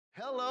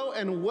Hello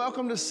and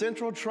welcome to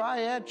Central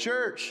Triad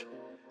Church.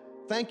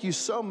 Thank you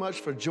so much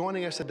for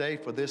joining us today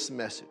for this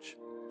message.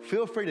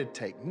 Feel free to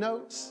take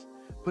notes,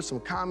 put some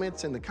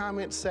comments in the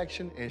comments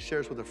section, and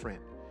share us with a friend.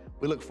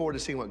 We look forward to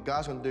seeing what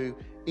God's going to do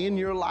in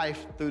your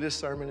life through this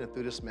sermon and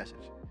through this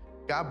message.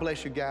 God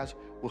bless you guys.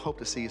 We'll hope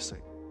to see you soon.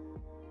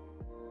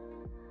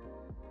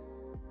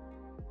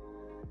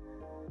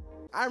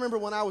 I remember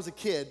when I was a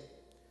kid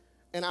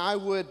and I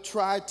would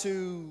try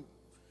to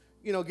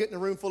get in a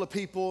room full of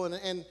people,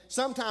 and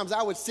sometimes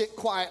I would sit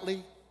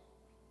quietly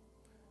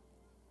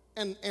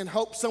and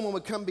hope someone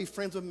would come be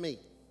friends with me.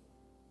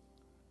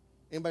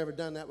 Anybody ever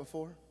done that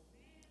before?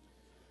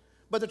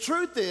 But the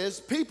truth is,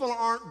 people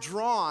aren't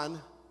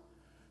drawn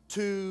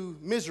to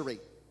misery.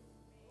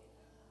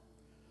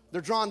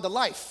 They're drawn to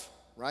life,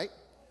 right?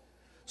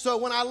 So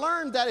when I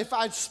learned that if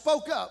I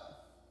spoke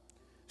up,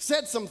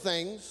 said some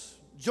things,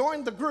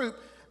 joined the group,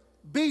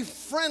 be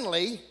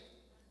friendly,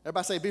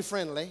 everybody say be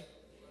friendly,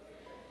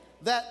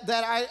 that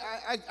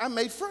I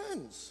made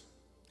friends.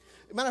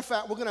 Matter of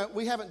fact,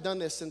 we haven't done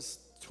this since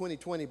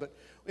 2020, but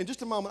in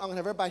just a moment, I'm gonna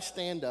have everybody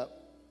stand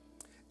up,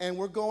 and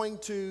we're going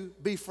to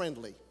be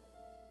friendly.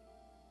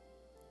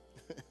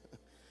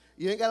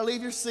 You ain't gotta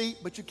leave your seat,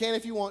 but you can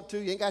if you want to.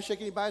 You ain't gotta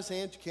shake anybody's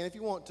hand, you can if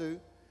you want to.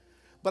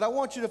 But I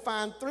want you to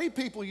find 3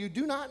 people you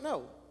do not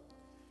know,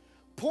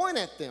 point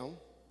at them,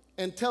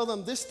 and tell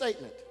them this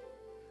statement: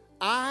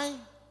 I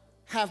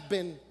have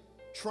been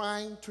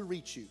trying to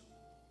reach you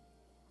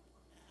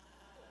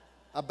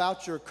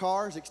about your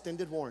car's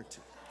extended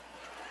warranty.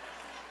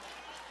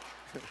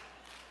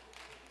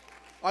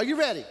 Are you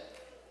ready?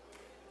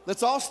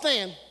 Let's all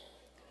stand.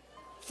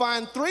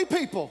 Find 3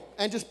 people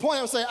and just point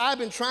out and say, I've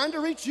been trying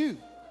to reach you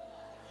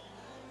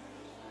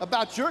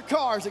about your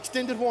car's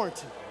extended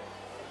warranty.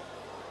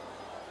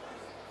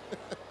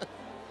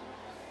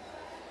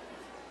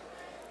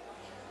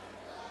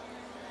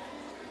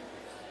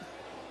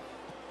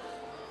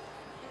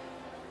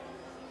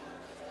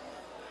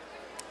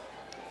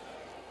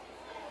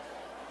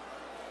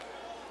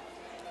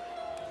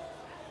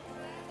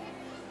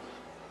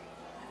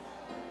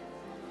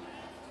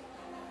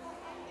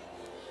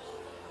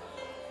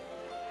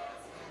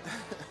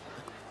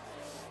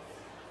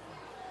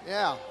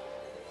 Yeah.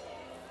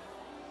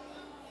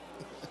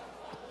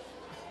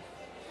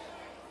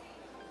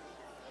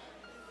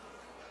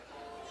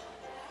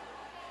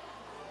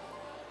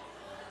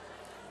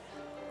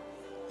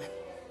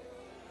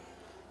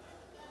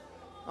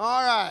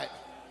 All right.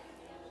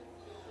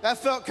 That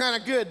felt kind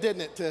of good,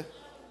 didn't it?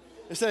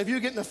 Instead of you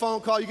getting a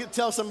phone call, you get to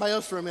tell somebody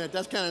else for a minute.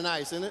 That's kind of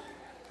nice, isn't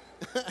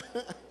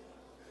it?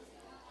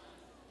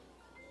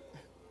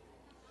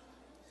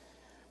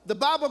 The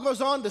Bible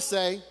goes on to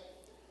say,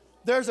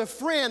 there's a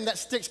friend that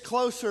sticks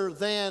closer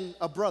than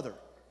a brother.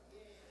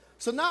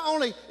 So not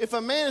only if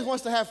a man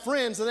wants to have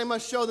friends, then they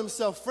must show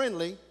themselves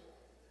friendly,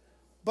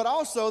 but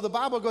also the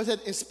Bible goes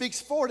ahead and speaks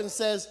forward and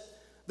says,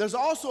 there's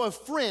also a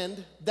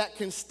friend that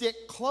can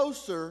stick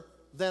closer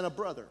than a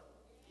brother.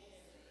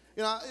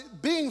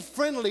 Being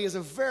friendly is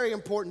a very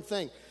important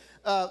thing.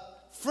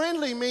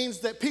 Friendly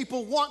means that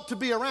people want to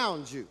be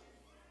around you.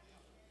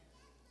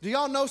 Do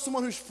y'all know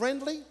someone who's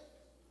friendly?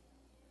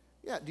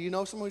 Yeah, do you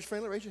know someone who's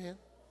friendly? Raise your hand.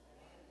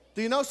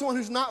 Do you know someone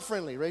who's not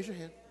friendly? Raise your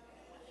hand.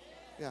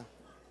 Yeah.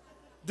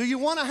 Do you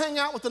want to hang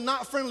out with the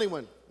not friendly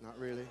one? Not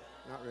really.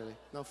 Not really.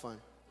 No fun.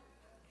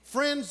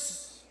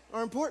 Friends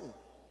are important.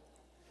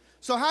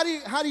 So how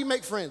do you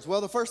make friends?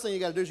 Well, the first thing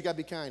you got to do is you got to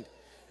be kind.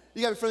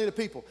 You got to be friendly to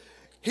people.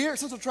 Here at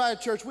Central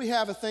Triad Church, we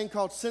have a thing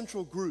called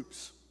Central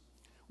Groups.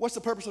 What's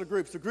the purpose of the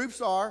groups? The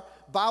groups are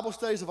Bible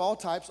studies of all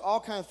types, all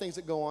kinds of things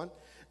that go on.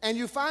 And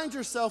you find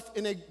yourself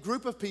in a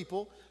group of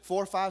people,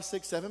 4, 5,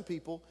 6, 7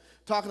 people,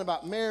 talking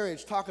about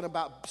marriage, talking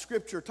about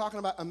scripture, talking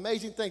about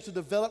amazing things to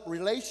develop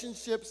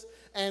relationships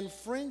and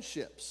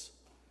friendships.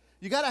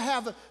 You got to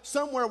have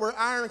somewhere where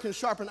iron can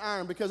sharpen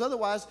iron, because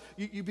otherwise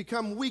you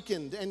become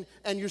weakened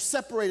and you're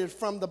separated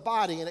from the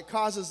body, and it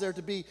causes there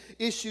to be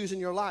issues in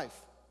your life.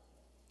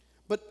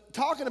 But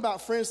talking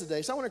about friends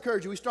today, so I want to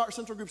encourage you, we start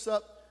Central Groups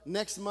up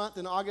next month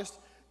in August.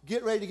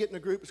 Get ready to get in a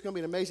group. It's going to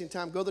be an amazing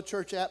time. Go to the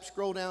church app,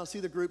 scroll down, see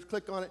the groups,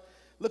 click on it.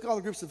 Look at all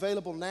the groups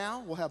available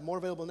now. We'll have more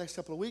available in the next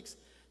couple of weeks.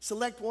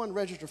 Select one,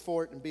 register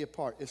for it, and be a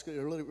part. It's going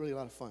to be really, really a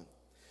lot of fun.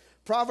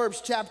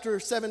 Proverbs chapter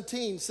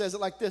 17 says it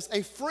like this: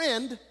 a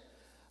friend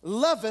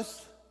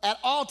loveth at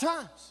all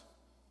times.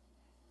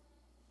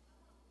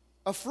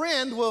 A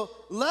friend will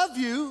love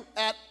you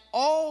at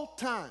all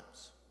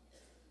times.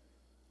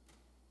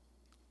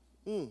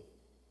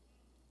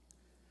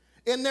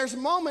 And there's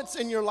moments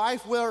in your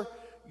life where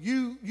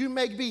you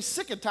may be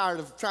sick and tired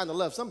of trying to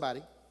love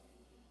somebody.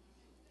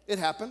 It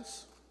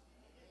happens.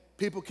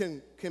 People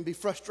can be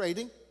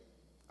frustrating.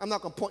 I'm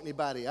not going to point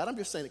anybody out. I'm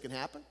just saying it can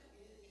happen.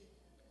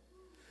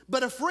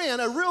 But a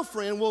friend, a real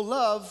friend, will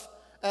love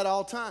at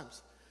all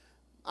times.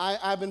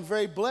 I've been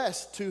very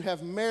blessed to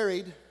have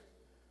married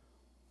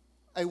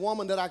a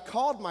woman that I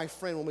called my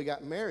friend when we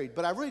got married,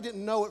 but I really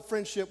didn't know what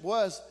friendship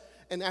was.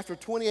 And after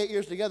 28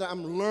 years together,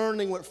 I'm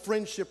learning what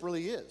friendship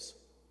really is.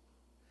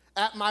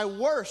 At my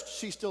worst,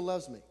 she still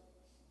loves me.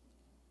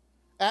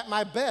 At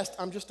my best,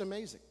 I'm just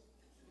amazing.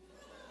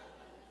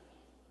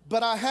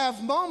 But I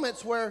have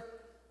moments where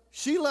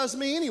she loves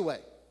me anyway.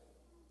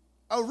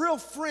 A real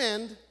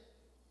friend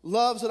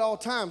loves at all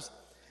times.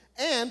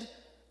 And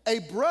a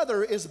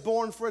brother is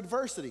born for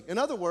adversity. In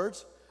other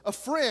words, a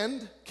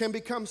friend can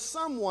become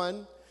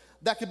someone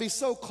that can be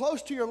so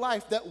close to your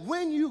life that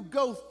when you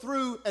go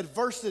through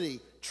adversity,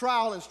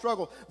 trial, and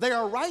struggle, they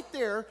are right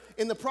there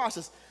in the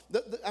process.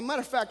 As a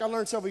matter of fact, I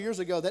learned several years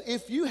ago that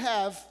if you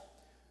have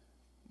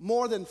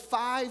more than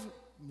 5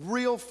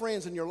 real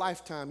friends in your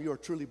lifetime, you are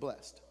truly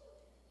blessed.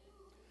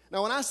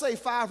 Now, when I say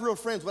 5 real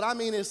friends, what I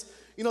mean is,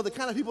 the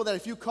kind of people that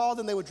if you called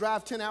them, they would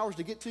drive 10 hours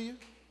to get to you.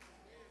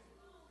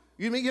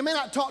 You may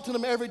not talk to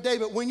them every day,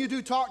 but when you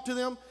do talk to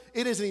them,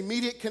 it is an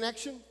immediate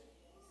connection.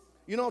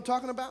 You know what I'm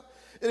talking about?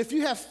 And if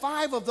you have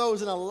 5 of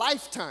those in a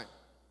lifetime,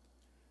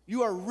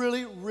 you are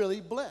really,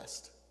 really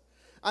blessed.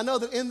 I know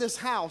that in this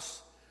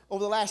house,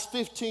 over the last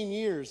 15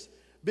 years,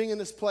 being in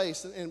this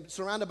place and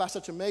surrounded by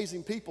such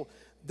amazing people,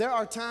 there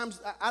are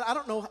times, I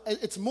don't know,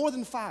 it's more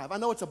than 5. I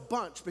know it's a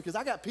bunch because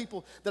I got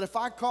people that if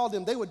I called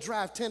them, they would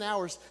drive 10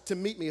 hours to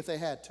meet me if they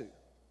had to.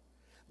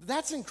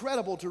 That's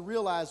incredible to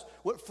realize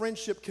what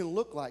friendship can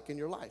look like in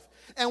your life.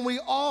 And we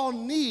all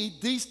need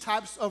these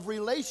types of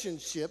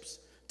relationships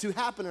to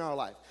happen in our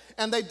life.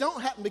 And they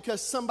don't happen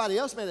because somebody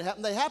else made it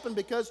happen. They happen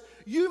because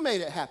you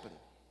made it happen.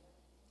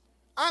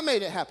 I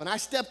made it happen. I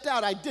stepped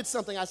out. I did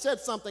something. I said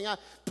something. I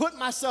put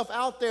myself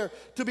out there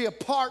to be a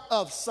part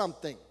of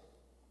something.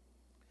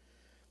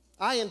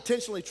 I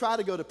intentionally try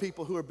to go to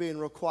people who are being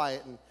real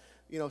quiet and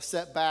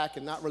set back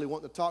and not really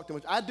wanting to talk too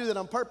much. I do that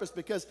on purpose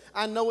because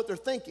I know what they're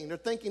thinking. They're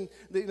thinking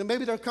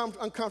maybe they're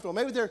uncomfortable.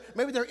 Maybe they're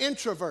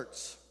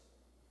introverts.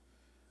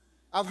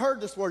 I've heard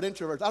this word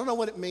introverts. I don't know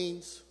what it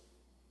means.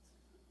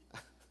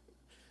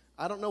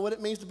 I don't know what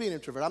it means to be an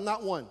introvert. I'm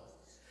not one.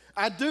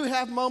 I do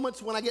have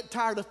moments when I get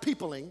tired of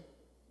peopling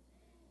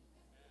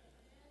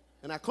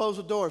and I close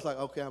the door. It's like,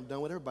 okay, I'm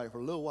done with everybody for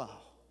a little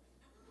while.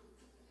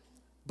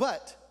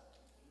 But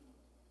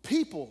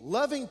people,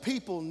 loving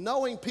people,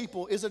 knowing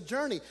people is a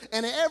journey.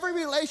 And every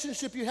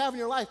relationship you have in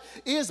your life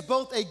is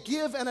both a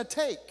give and a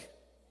take.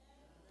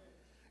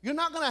 You're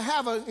not going to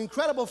have an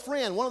incredible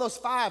friend, one of those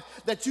 5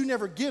 that you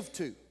never give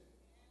to.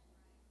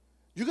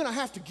 You're going to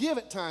have to give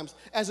at times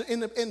as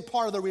in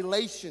part of the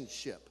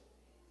relationship.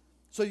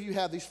 So you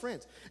have these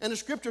friends. And the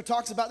scripture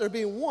talks about there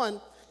being one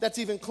that's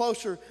even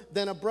closer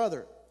than a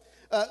brother.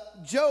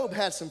 Job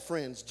had some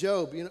friends.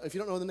 Job, if you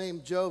don't know the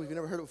name Job, if you've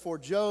never heard it before,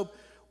 Job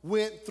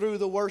went through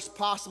the worst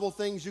possible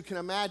things you can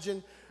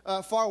imagine,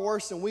 far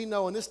worse than we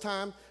know in this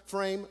time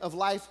frame of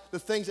life, the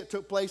things that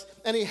took place.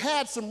 And he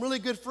had some really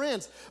good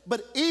friends.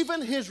 But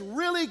even his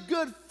really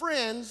good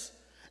friends,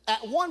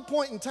 at one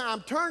point in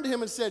time, turned to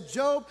him and said,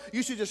 Job,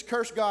 you should just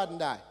curse God and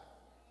die.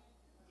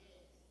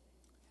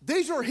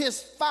 These were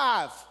his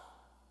 5.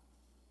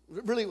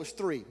 Really, it was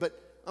 3, but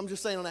I'm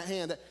just saying on that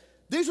hand that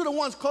these were the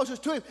ones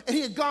closest to him. And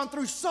he had gone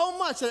through so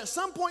much that at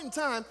some point in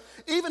time,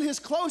 even his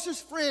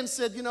closest friends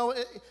said,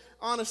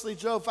 honestly,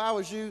 Job, if I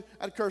was you,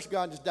 I'd curse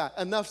God and just die.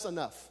 Enough's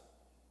enough.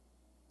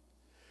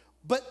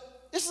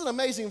 But this is an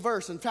amazing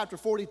verse in chapter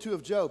 42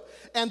 of Job.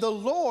 And the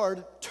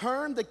Lord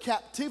turned the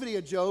captivity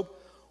of Job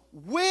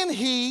when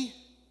he,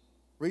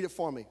 read it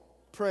for me,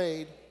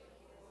 prayed.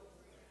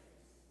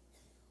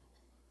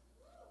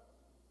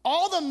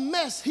 All the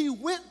mess he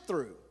went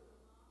through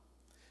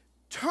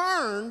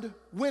turned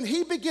when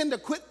he began to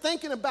quit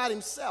thinking about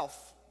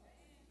himself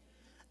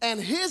and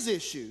his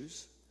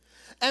issues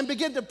and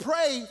begin to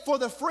pray for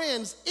the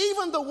friends,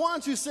 even the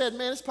ones who said,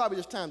 man, it's probably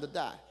just time to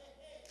die.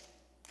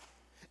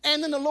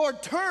 And then the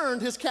Lord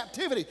turned his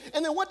captivity.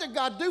 And then what did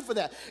God do for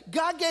that?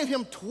 God gave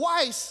him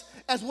twice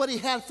as what he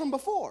had from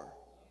before.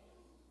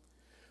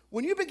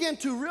 When you begin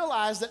to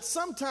realize that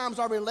sometimes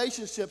our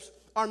relationships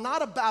are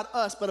not about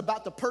us, but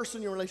about the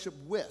person you're in a relationship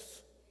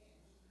with.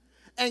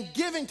 And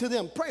giving to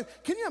them, praying.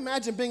 Can you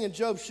imagine being in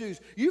Job's shoes?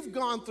 You've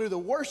gone through the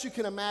worst you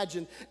can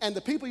imagine, and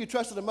the people you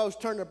trusted the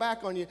most turned their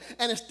back on you.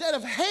 And instead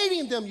of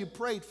hating them, you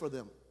prayed for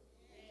them.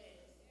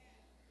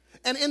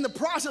 And in the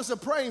process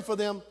of praying for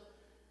them,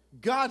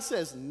 God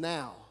says,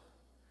 now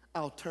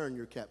I'll turn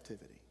your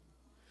captivity.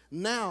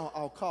 Now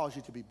I'll cause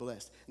you to be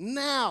blessed.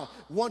 Now,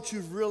 once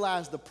you've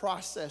realized the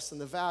process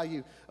and the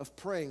value of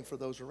praying for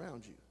those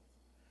around you.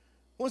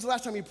 When was the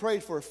last time you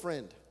prayed for a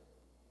friend?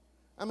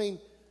 I mean,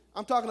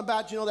 I'm talking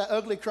about, that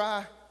ugly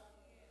cry.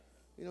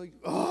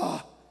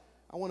 I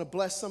want to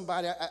bless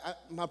somebody.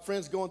 My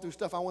friend's going through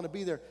stuff. I want to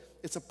be there.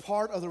 It's a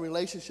part of the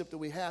relationship that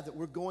we have that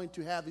we're going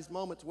to have these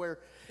moments where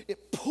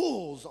it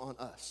pulls on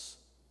us.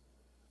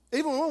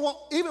 Even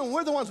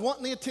we're the ones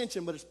wanting the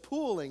attention, but it's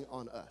pulling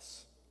on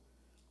us.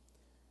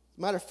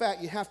 Matter of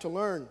fact, you have to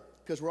learn,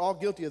 because we're all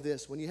guilty of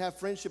this. When you have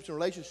friendships and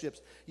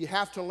relationships, you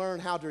have to learn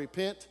how to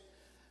repent,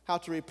 how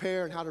to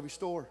repair, and how to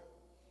restore.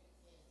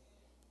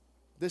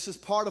 This is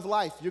part of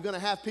life. You're going to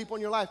have people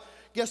in your life.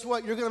 Guess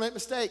what? You're going to make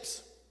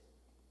mistakes.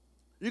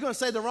 You're going to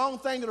say the wrong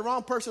thing to the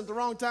wrong person at the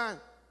wrong time.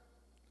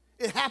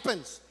 It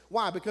happens.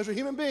 Why? Because we're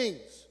human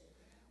beings.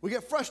 We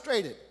get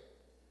frustrated.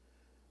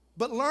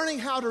 But learning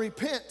how to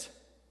repent,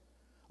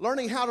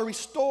 Learning how to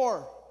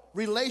restore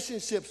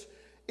relationships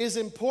is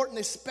important,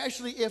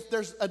 especially if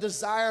there's a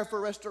desire for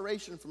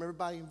restoration from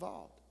everybody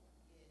involved.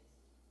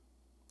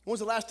 When was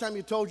the last time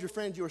you told your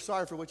friend you were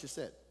sorry for what you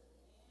said?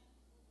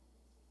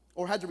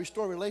 Or had to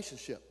restore a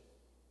relationship?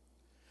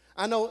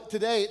 I know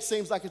today it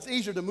seems like it's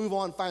easier to move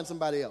on and find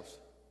somebody else.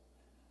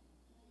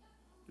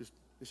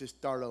 Let's just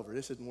start over.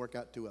 This didn't work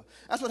out too well.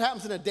 That's what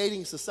happens in a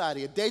dating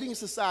society. A dating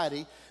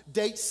society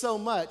dates so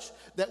much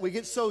that we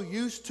get so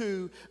used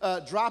to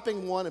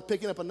dropping one and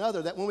picking up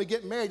another that when we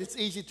get married, it's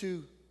easy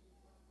to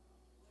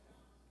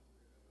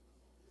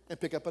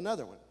pick up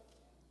another one.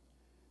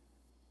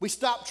 We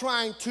stop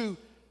trying to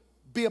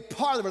be a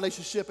part of the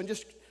relationship and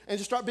just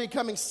start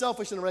becoming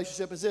selfish in the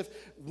relationship, as if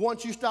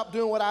once you stop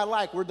doing what I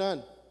like, we're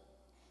done.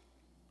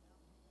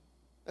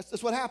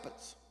 That's what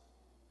happens.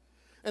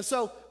 And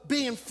so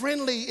being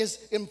friendly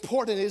is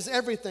important, is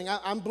everything.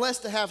 I'm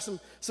blessed to have some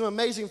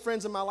amazing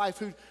friends in my life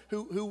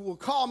who will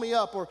call me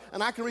up,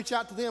 and I can reach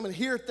out to them and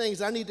hear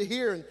things I need to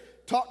hear and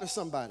talk to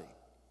somebody.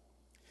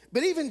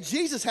 But even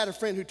Jesus had a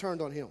friend who turned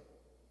on him.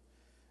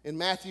 In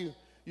Matthew,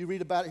 you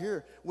read about it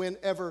here.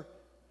 Whenever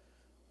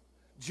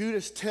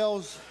Judas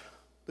tells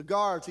the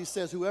guards, he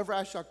says, whoever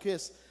I shall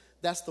kiss,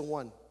 that's the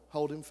one.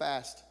 Hold him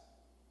fast.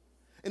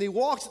 And he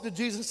walks up to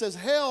Jesus and says,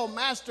 Hail,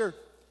 Master,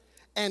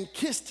 and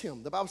kissed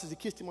him. The Bible says he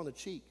kissed him on the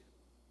cheek.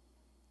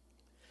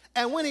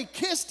 And when he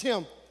kissed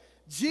him,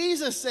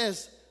 Jesus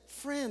says,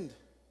 friend,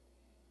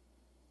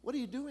 what are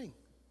you doing?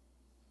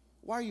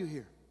 Why are you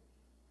here?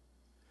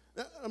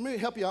 Now, let me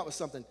help you out with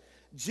something.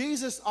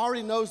 Jesus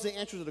already knows the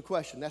answer to the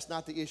question. That's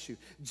not the issue.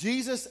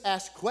 Jesus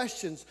asks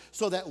questions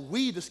so that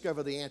we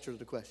discover the answer to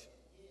the question.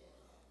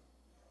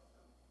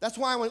 That's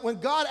why when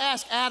God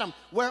asked Adam,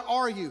 where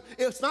are you?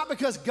 It's not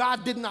because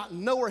God did not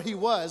know where he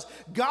was.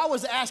 God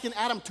was asking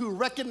Adam to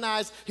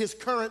recognize his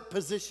current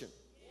position.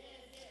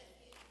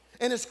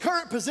 And his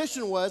current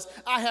position was,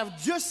 I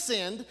have just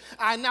sinned.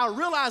 I now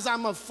realize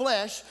I'm of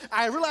flesh.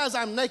 I realize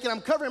I'm naked.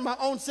 I'm covering my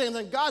own sins.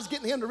 And God's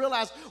getting him to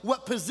realize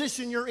what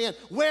position you're in.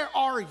 Where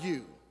are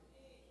you?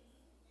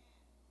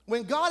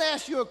 When God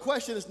asks you a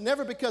question, it's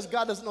never because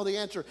God doesn't know the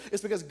answer.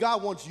 It's because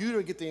God wants you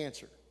to get the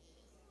answer.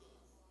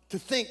 To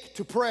think,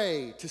 to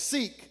pray, to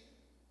seek,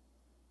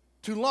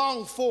 to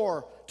long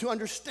for, to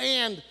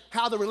understand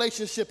how the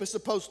relationship is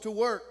supposed to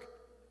work.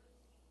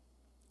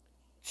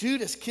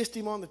 Judas kissed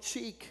him on the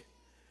cheek,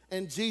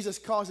 and Jesus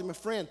calls him a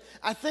friend.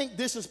 I think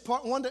this is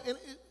part one.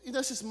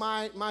 This is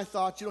my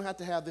thoughts. You don't have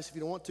to have this if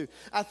you don't want to.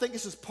 I think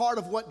this is part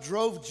of what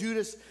drove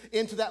Judas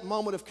into that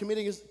moment of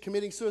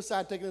committing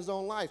suicide, taking his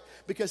own life,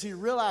 because he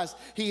realized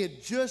he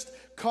had just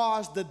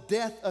caused the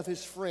death of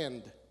his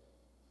friend.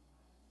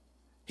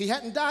 He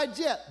hadn't died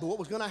yet, but what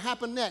was going to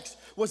happen next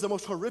was the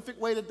most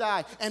horrific way to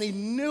die, and he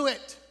knew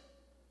it.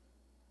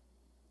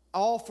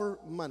 All for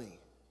money,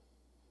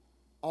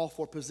 all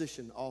for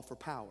position, all for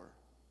power.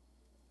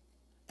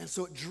 And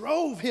so it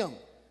drove him.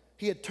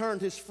 He had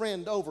turned his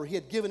friend over. He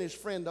had given his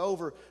friend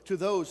over to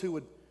those who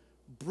would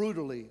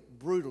brutally,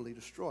 brutally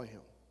destroy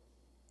him.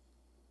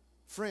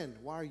 Friend,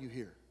 why are you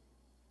here?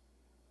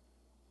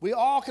 We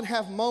all can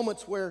have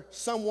moments where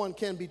someone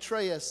can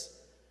betray us,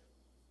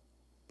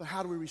 but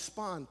how do we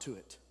respond to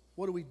it?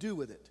 What do we do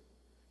with it?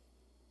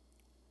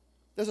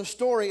 There's a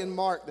story in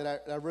Mark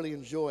that I really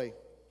enjoy.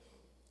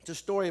 It's a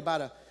story about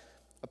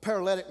a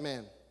paralytic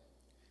man.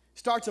 It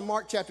starts in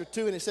Mark chapter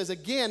 2, and it says,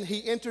 again,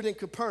 he entered in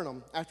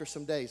Capernaum after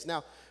some days.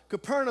 Now,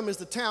 Capernaum is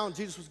the town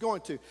Jesus was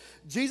going to.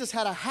 Jesus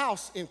had a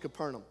house in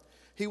Capernaum.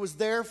 He was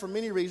there for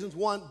many reasons.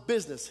 One,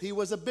 business. He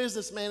was a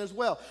businessman as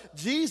well.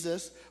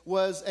 Jesus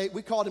was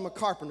we called him a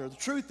carpenter. The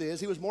truth is,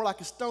 he was more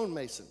like a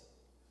stonemason.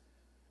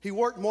 He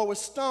worked more with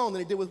stone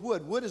than he did with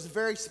wood. Wood is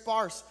very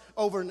sparse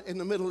over in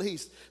the Middle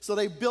East. So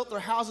they built their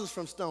houses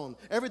from stone.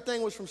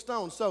 Everything was from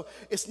stone. So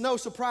it's no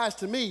surprise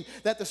to me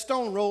that the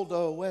stone rolled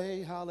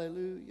away.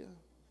 Hallelujah.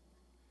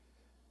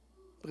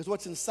 Because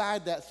what's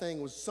inside that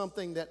thing was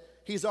something that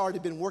he's already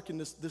been working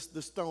this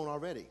stone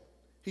already.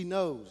 He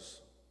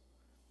knows.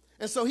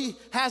 And so he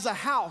has a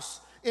house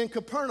in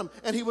Capernaum,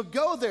 and he would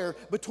go there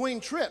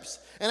between trips.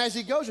 And as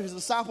he goes there, his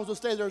disciples would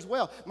stay there as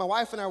well. My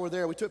wife and I were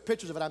there. We took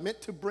pictures of it. I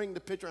meant to bring the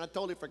picture, and I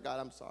totally forgot.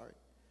 I'm sorry.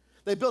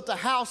 They built a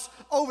house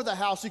over the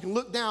house so you can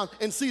look down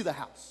and see the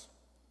house.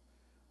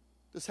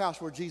 This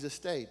house where Jesus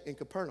stayed in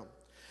Capernaum.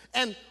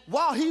 And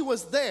while he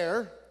was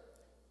there,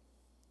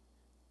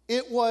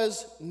 it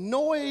was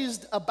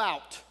noised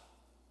about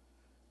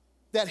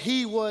that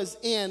he was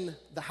in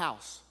the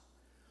house.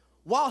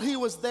 While he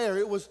was there,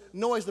 it was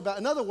noised about.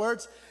 In other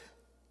words,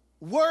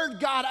 word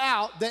got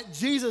out that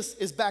Jesus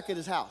is back at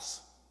his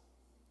house.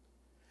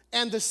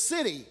 And the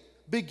city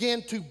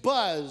began to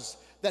buzz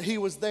that he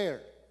was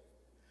there.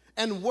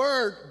 And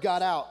word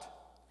got out.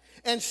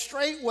 And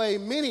straightway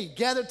many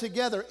gathered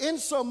together,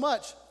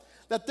 insomuch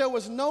that there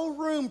was no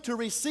room to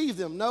receive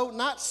them, no,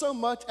 not so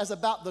much as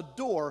about the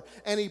door,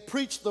 and he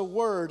preached the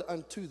word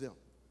unto them.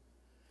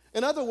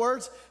 In other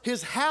words,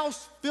 his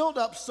house filled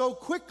up so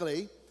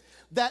quickly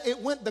that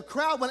the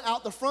crowd went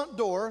out the front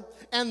door,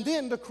 and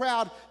then the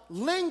crowd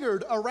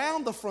lingered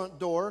around the front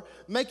door,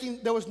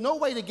 there was no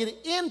way to get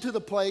into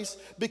the place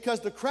because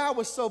the crowd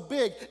was so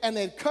big, and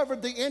they had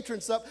covered the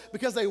entrance up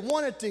because they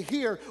wanted to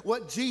hear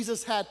what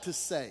Jesus had to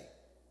say.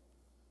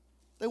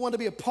 They wanted to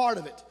be a part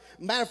of it.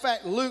 Matter of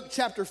fact, Luke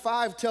chapter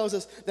 5 tells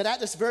us that at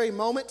this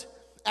moment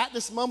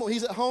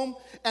he's at home,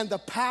 and the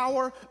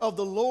power of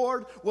the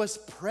Lord was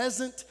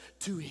present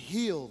to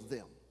heal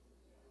them.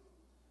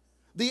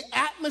 The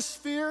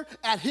atmosphere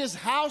at his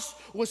house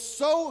was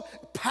so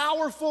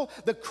powerful.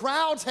 The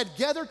crowds had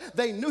gathered.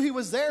 They knew he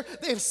was there.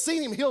 They've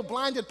seen him heal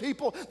blinded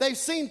people. They've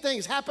seen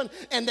things happen,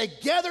 and they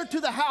gathered to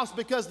the house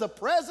because the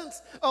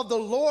presence of the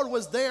Lord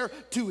was there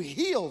to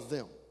heal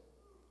them.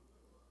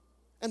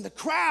 And the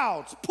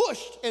crowds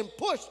pushed and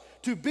pushed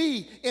to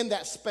be in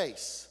that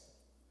space.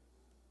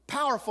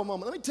 Powerful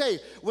moment. Let me tell you,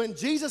 when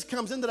Jesus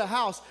comes into the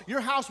house, your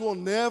house will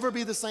never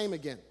be the same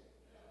again.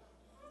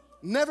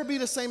 Never be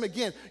the same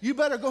again. You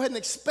better go ahead and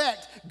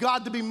expect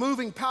God to be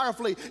moving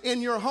powerfully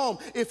in your home.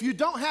 If you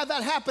don't have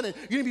that happening,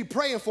 you need to be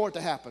praying for it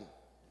to happen.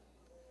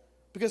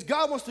 Because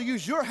God wants to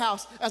use your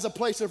house as a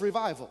place of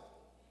revival.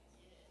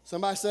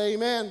 Somebody say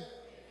amen.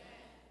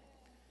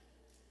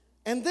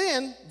 And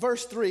then,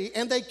 verse 3,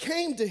 and they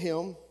came to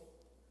him,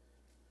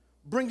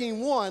 bringing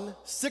one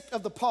sick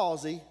of the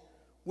palsy,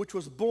 which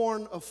was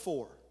born of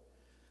 4.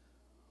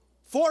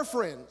 4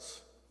 friends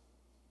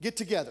get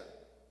together.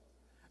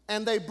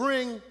 And they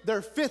bring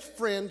their 5th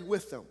friend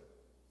with them,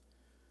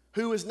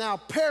 who is now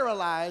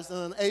paralyzed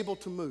and unable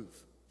to move.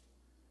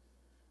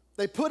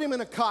 They put him in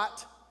a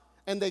cot,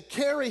 and they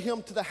carry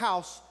him to the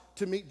house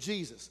to meet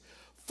Jesus.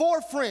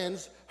 4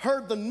 friends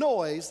heard the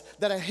noise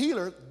that the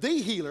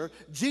healer,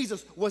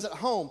 Jesus, was at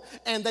home.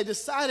 And they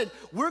decided,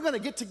 we're going to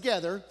get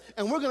together,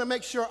 and we're going to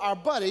make sure our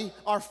buddy,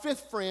 our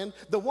 5th friend,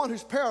 the one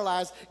who's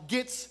paralyzed,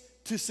 gets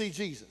to see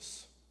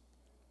Jesus.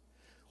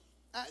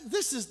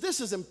 This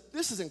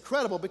is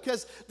incredible,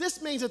 because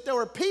this means that there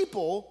were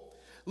people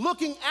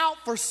looking out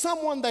for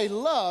someone they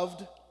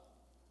loved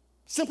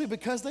simply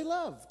because they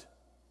loved.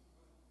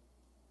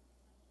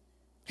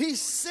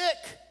 He's sick.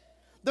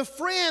 The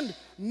friend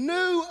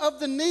knew of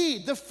the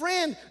need. The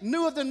friend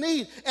knew of the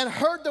need and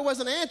heard there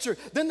was an answer.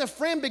 Then the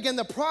friend began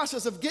the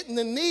process of getting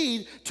the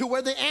need to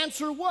where the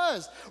answer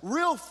was.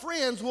 Real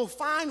friends will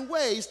find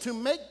ways to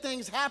make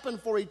things happen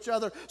for each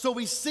other so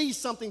we see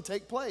something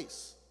take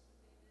place.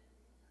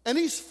 And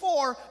these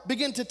 4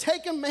 begin to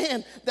take a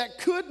man that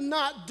could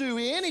not do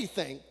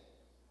anything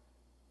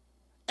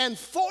and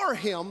for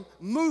him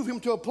move him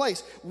to a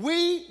place.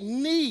 We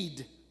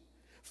need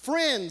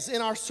friends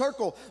in our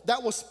circle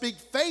that will speak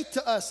faith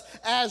to us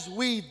as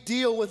we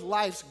deal with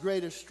life's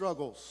greatest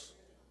struggles.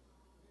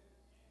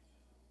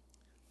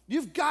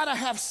 You've got to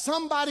have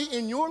somebody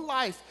in your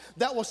life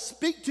that will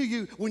speak to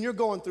you when you're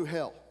going through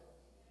hell.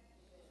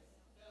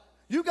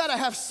 You got to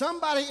have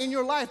somebody in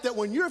your life that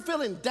when you're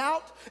feeling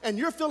doubt and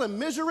you're feeling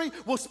misery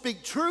will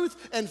speak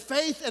truth and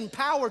faith and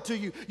power to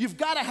you. You've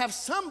got to have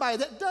somebody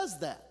that does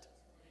that.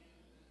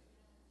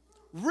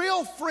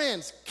 Real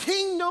friends,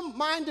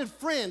 kingdom-minded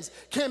friends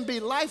can be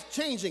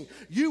life-changing.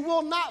 You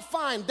will not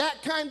find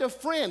that kind of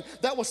friend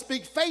that will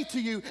speak faith to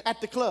you at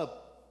the club.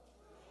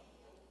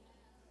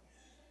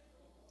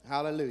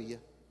 Hallelujah.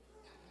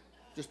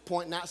 Just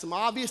pointing out some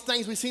obvious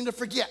things we seem to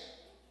forget.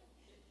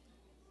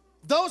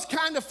 Those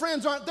kind of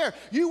friends aren't there.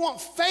 You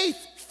want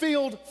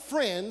faith-filled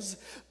friends,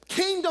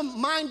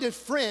 kingdom-minded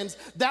friends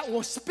that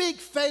will speak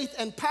faith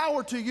and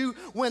power to you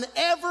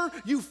whenever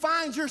you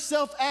find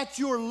yourself at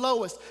your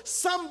lowest.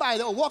 Somebody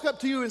that will walk up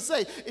to you and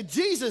say,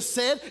 Jesus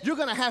said you're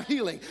going to have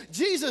healing.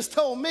 Jesus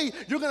told me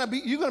you're going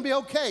to be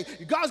okay.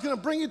 God's going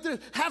to bring you through.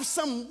 Have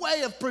some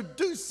way of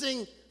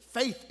producing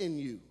faith in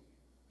you.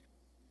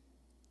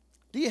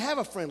 Do you have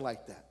a friend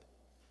like that?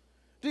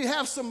 Do you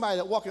have somebody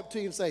that walk up to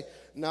you and say,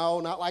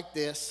 no, not like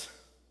this.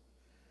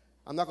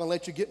 I'm not going to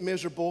let you get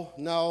miserable.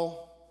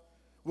 No,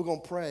 we're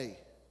going to pray.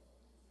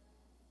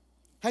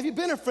 Have you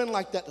been a friend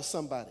like that to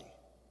somebody?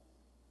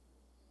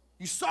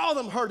 You saw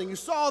them hurting. You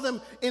saw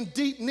them in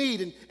deep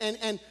need,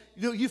 and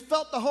you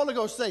felt the Holy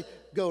Ghost say,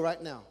 go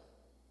right now.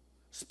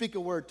 Speak a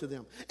word to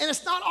them. And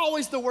it's not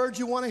always the words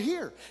you want to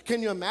hear. Can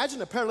you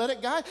imagine a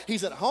paralytic guy?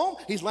 He's at home.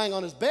 He's laying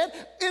on his bed.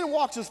 In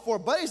walks his 4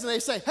 buddies, and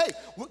they say, hey,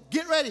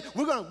 get ready.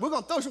 We're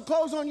gonna throw some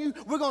clothes on you.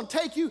 We're going to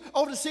take you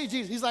over to see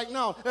Jesus. He's like,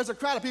 no, there's a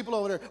crowd of people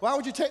over there. Why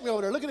would you take me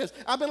over there? Look at this.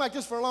 I've been like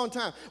this for a long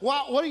time.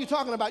 What are you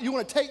talking about? You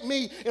want to take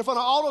me in front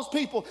of all those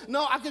people?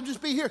 No, I could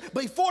just be here.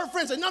 But 4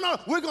 friends say, no,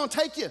 we're going to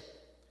take you.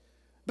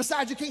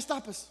 Besides, you can't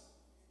stop us.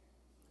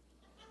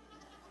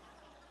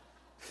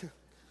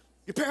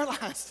 You're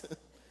paralyzed.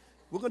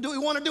 We're going to do what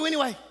we want to do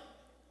anyway.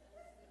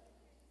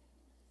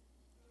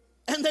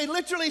 And they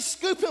literally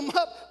scoop him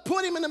up,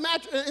 put him in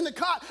the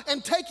cot,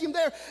 and take him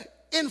there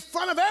in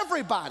front of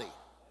everybody.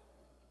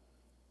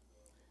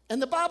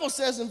 And the Bible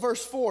says in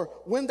verse 4,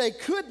 when they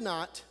could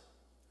not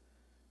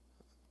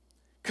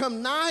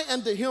come nigh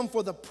unto him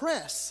for the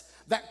press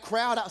that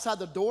crowd outside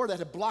the door that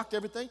had blocked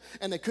everything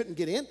and they couldn't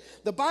get in.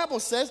 The Bible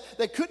says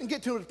they couldn't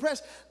get to the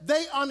press.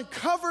 They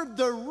uncovered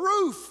the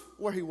roof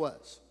where he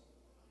was.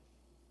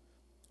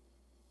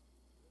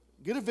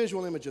 Get a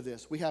visual image of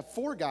this. We have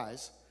 4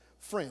 guys,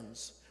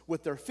 friends,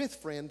 with their 5th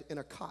friend in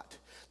a cot.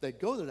 They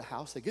go to the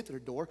house, they get to their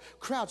door,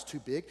 crowd's too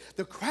big.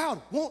 The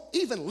crowd won't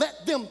even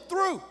let them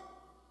through.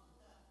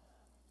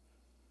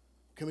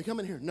 Can we come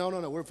in here? No.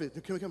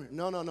 Can we come here?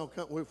 No.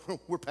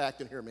 We're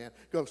packed in here, man.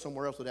 Go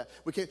somewhere else with that.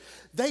 We can't.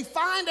 They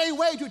find a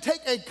way to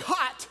take a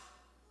cot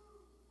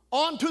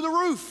onto the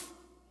roof.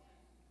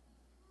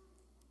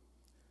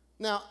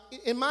 Now,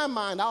 in my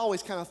mind, I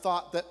always kind of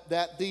thought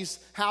that these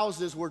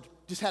houses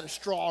just had a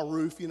straw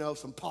roof,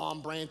 some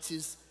palm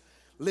branches.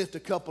 Lift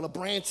a couple of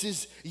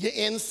branches, you're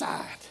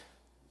inside.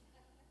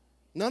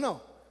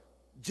 No.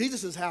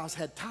 Jesus' house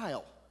had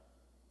tile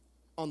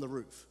on the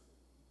roof.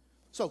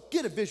 So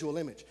get a visual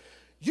image.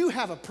 You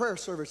have a prayer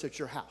service at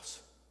your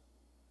house.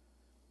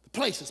 The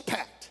place is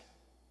packed.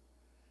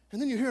 And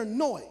then you hear a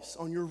noise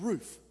on your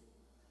roof.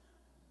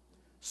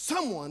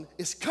 Someone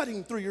is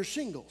cutting through your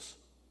shingles.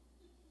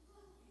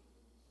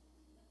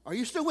 Are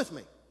you still with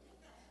me?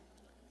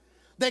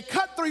 They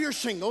cut through your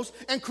shingles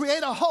and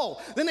create a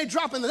hole. Then they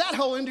drop into that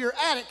hole into your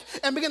attic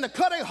and begin to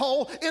cut a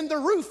hole in the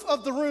roof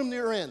of the room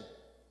you're in.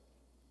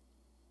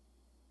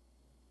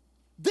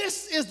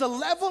 This is the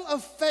level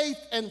of faith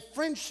and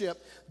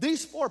friendship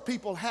these 4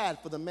 people had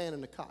for the man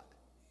in the cot.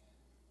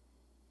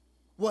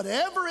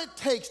 Whatever it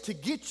takes to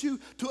get you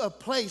to a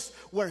place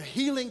where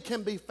healing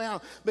can be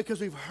found, because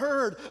we've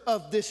heard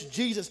of this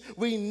Jesus.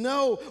 We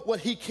know what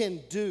he can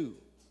do.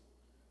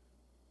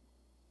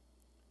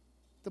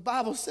 The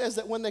Bible says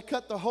that when they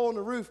cut the hole in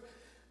the roof,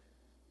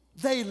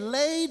 they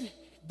laid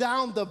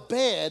down the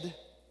bed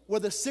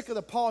where the sick of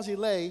the palsy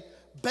lay,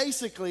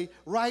 basically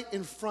right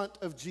in front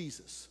of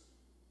Jesus.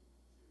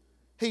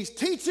 He's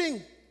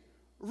teaching,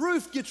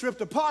 roof gets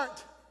ripped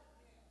apart,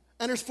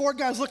 and there's 4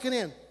 guys looking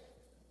in.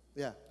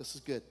 Yeah, this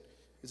is good.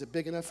 Is it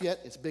big enough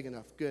yet? It's big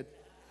enough. Good.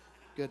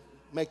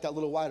 Make that a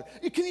little wider.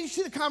 Can you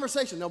see the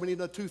conversation? No, we need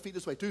another 2 feet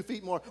this way, 2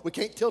 feet more. We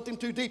can't tilt him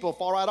too deep. He'll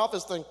fall right off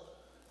this thing.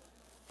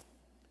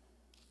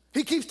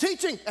 He keeps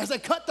teaching as they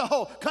cut the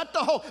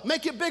hole,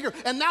 make it bigger.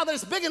 And now that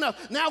it's big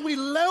enough, now we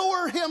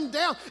lower him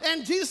down.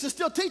 And Jesus is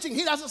still teaching.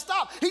 He doesn't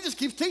stop. He just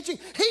keeps teaching.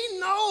 He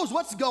knows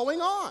what's going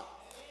on.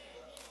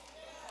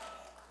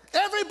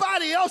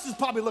 Everybody else is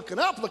probably looking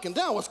up, looking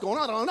down. What's going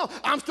on? I don't know.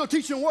 I'm still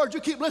teaching words. You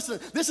keep listening.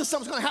 This is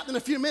something's going to happen in a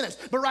few minutes.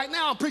 But right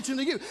now, I'm preaching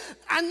to you.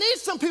 I need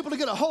some people to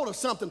get a hold of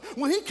something.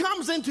 When he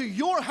comes into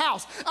your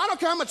house, I don't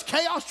care how much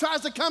chaos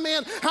tries to come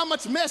in, how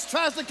much mess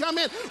tries to come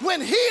in.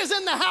 When he is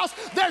in the house,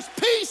 there's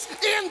peace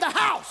in the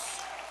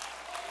house.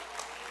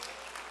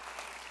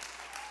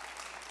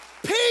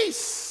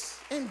 Peace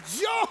and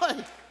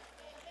joy.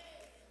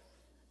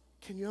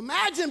 Can you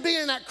imagine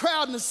being in that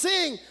crowd and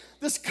seeing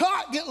this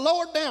cot get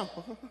lowered down?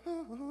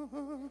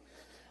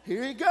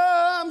 Here he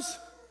comes.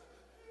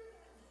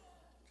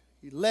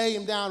 You lay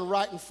him down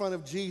right in front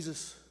of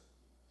Jesus.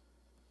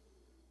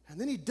 And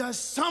then he does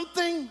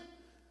something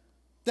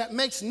that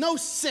makes no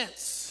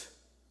sense.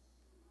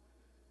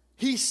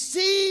 He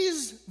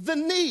sees the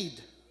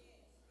need.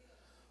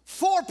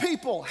 4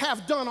 people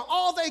have done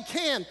all they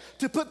can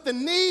to put the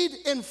need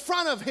in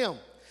front of him.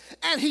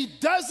 And he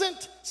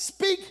doesn't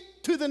speak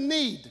to the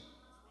need.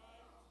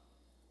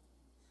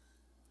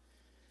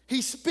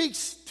 He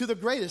speaks to the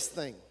greatest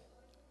thing.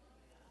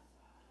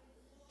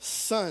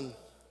 Son,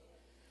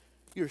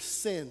 your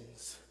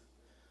sins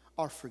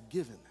are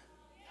forgiven.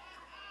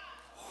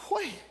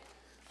 Wait,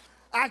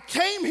 I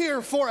came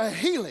here for a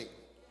healing,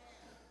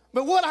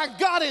 but what I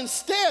got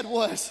instead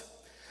was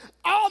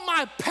all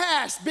my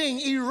past being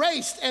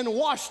erased and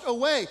washed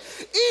away.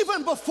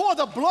 Even before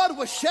the blood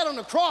was shed on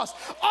the cross,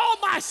 all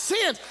my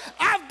sins,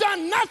 I've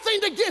done nothing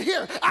to get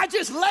here. I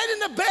just laid in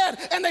the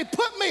bed and they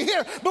put me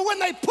here. But when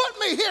they put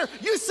me here,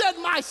 you said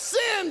my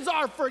sins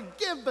are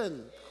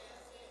forgiven.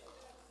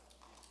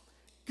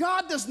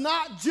 God does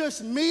not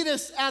just meet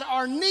us at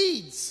our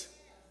needs.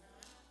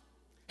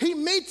 He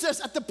meets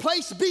us at the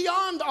place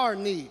beyond our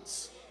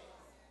needs.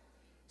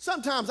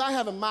 Sometimes I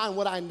have in mind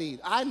what I need.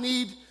 I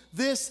need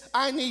this,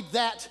 I need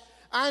that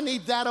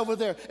over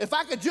there. If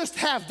I could just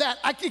have that,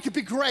 it could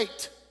be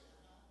great.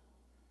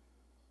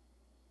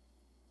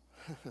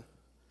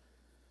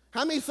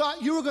 How many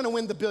thought you were going to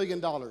win the $1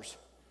 billion? And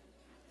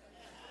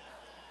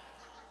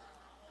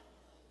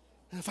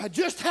if I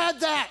just had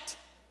that,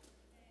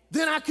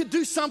 then I could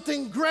do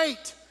something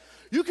great.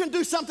 You can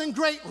do something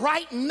great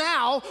right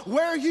now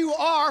where you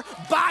are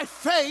by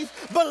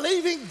faith,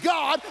 believing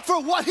God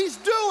for what he's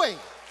doing.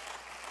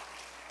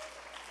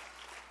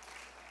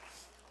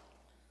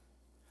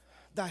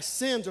 Thy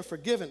sins are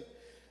forgiven.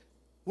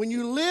 When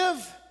you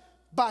live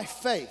by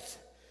faith,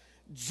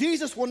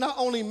 Jesus will not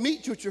only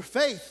meet you at your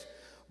faith,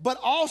 but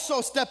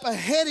also step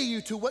ahead of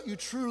you to what you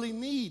truly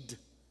need.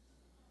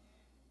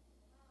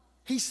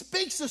 He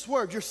speaks this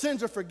word, your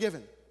sins are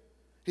forgiven.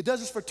 He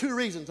does this for 2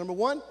 reasons. Number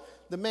 1,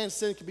 the man's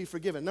sin can be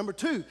forgiven. Number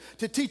 2,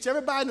 to teach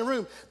everybody in the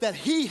room that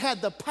he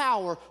had the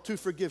power to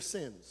forgive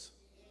sins.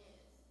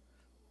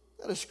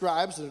 The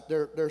scribes,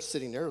 they're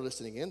sitting there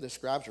listening in. The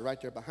scribes are right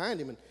there behind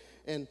him,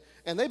 and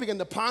they begin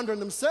to ponder in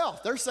themselves.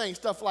 They're saying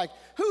stuff like,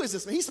 who is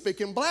this man? He's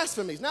speaking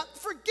blasphemies. Now,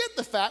 forget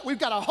the fact we've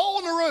got a hole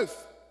in the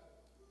roof.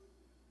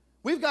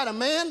 We've got a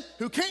man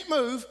who can't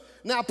move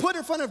now put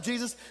in front of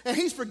Jesus, and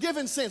he's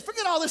forgiven sins.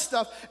 Forget all this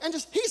stuff, and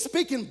just he's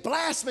speaking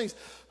blasphemies.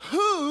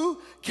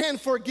 Who can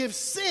forgive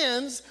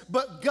sins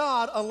but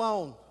God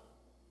alone?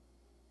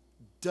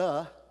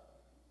 Duh.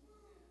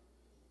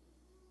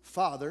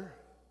 Father,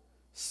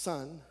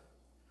 Son,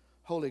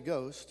 Holy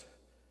Ghost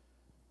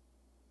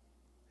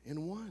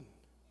in one.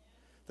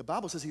 The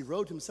Bible says he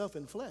robed himself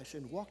in flesh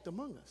and walked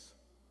among us.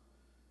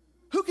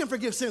 Who can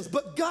forgive sins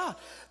but God?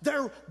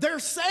 They're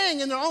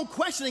saying in their own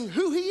questioning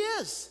who he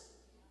is.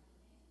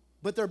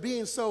 But they're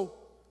being so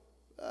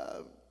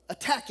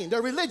attacking.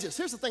 They're religious.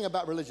 Here's the thing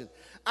about religion.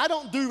 I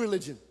don't do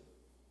religion.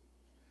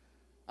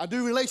 I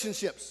do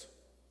relationships.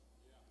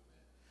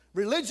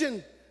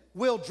 Religion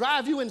will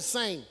drive you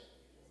insane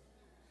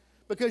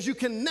because you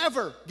can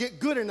never get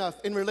good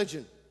enough in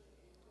religion.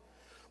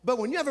 But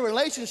when you have a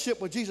relationship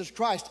with Jesus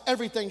Christ,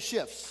 everything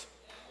shifts.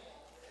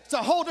 It's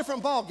a whole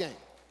different ballgame.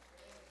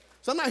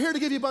 So I'm not here to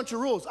give you a bunch of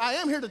rules. I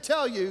am here to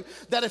tell you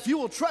that if you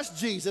will trust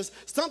Jesus,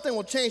 something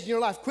will change in your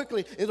life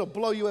quickly. It'll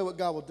blow you away what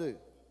God will do.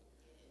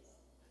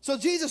 So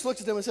Jesus looks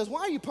at them and says,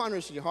 why are you pondering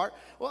this in your heart?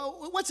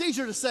 Well, what's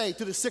easier to say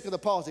to the sick of the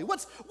palsy?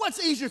 What's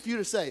easier for you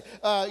to say?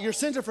 Your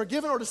sins are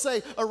forgiven, or to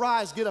say,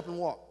 arise, get up and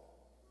walk?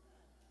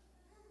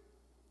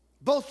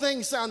 Both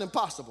things sound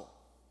impossible.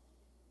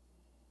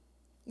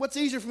 What's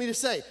easier for me to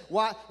say?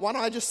 Why don't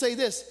I just say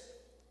this?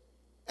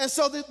 And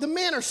so the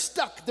men are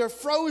stuck. They're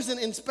frozen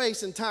in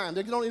space and time.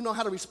 They don't even know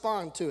how to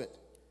respond to it.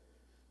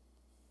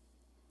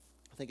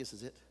 I think this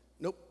is it.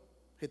 Nope,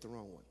 hit the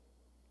wrong one.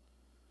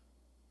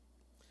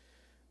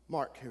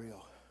 Mark, here we go.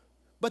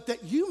 But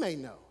that you may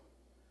know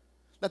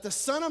that the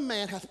Son of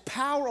Man hath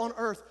power on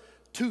earth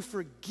to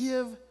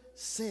forgive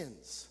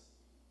sins.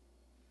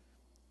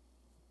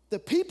 The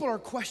people are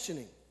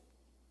questioning.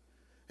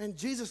 And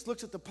Jesus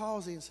looks at the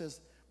palsy and says,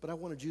 but I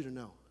wanted you to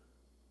know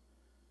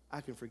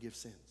I can forgive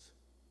sins.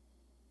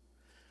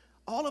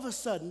 All of a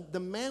sudden, the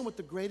man with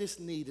the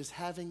greatest need is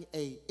having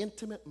an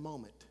intimate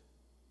moment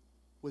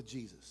with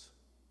Jesus.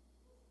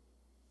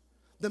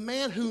 The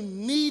man who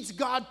needs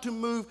God to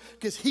move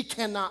because he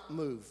cannot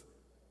move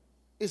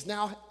is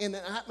now in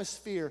an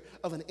atmosphere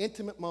of an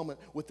intimate moment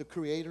with the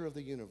creator of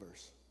the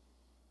universe,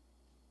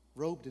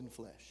 robed in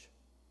flesh,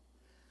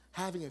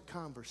 having a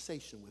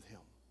conversation with him.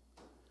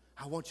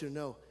 I want you to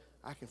know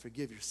I can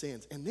forgive your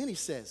sins. And then he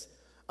says,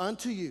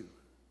 unto you,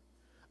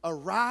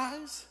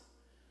 arise,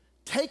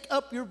 take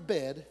up your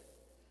bed,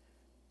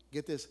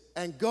 get this,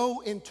 and go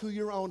into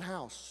your own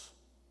house.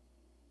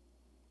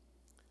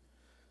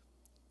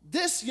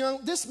 This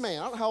man,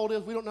 I don't know how old he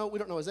is, we don't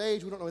know his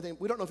age, we don't know anything,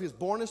 we don't know if he was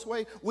born this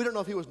way, we don't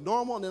know if he was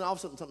normal and then all of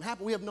a sudden something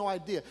happened, we have no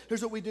idea.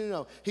 Here's what we do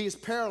know, he is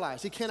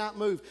paralyzed, he cannot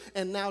move,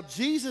 and now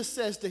Jesus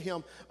says to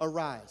him,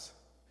 arise.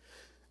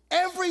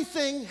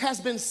 Everything has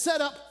been set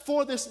up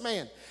for this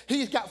man.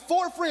 He's got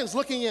 4 friends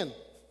looking in.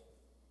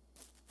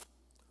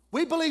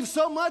 We believe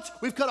so much,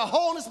 we've cut a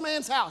hole in this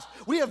man's house.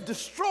 We have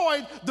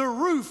destroyed the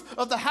roof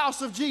of the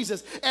house of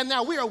Jesus, and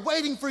now we are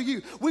waiting for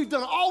you. We've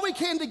done all we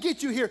can to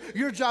get you here.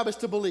 Your job is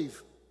to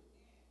believe.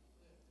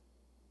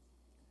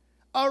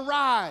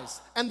 Arise.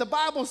 And the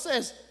Bible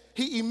says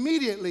he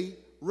immediately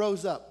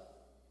rose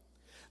up.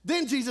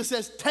 Then Jesus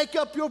says, take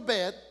up your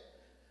bed,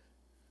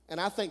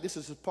 and I think this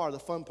is part of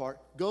the fun part,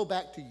 go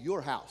back to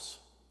your house.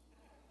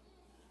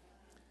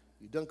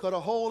 You done cut a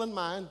hole in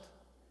mine.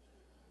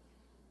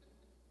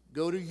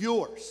 Go to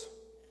yours.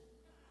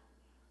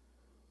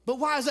 But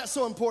why is that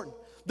so important?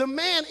 The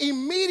man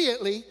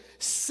immediately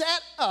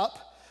sat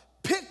up,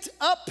 picked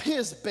up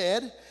his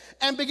bed,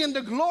 and began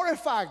to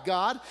glorify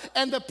God.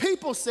 And the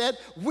people said,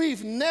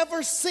 we've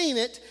never seen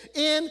it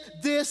in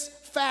this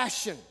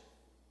fashion.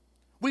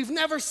 We've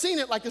never seen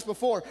it like this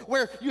before,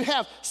 where you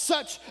have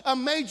such a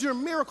major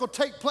miracle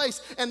take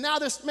place, and now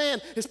this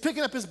man is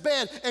picking up his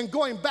bed and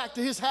going back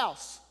to his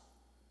house.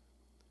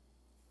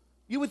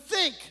 You would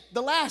think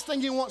the last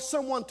thing you want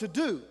someone to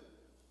do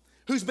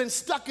who's been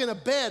stuck in a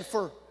bed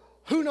for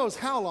who knows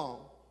how long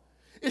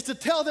is to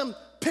tell them,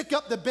 pick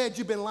up the bed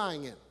you've been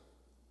lying in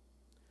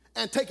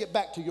and take it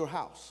back to your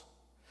house.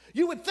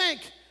 You would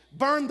think,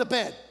 burn the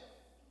bed.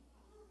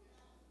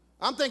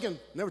 I'm thinking,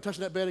 never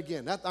touching that bed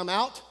again. I'm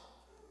out.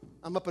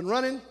 I'm up and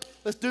running.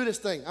 Let's do this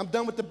thing. I'm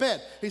done with the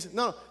bed. He said,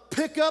 no,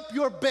 pick up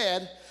your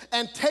bed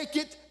and take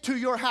it to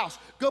your house.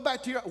 Go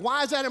back to your,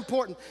 why is that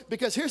important?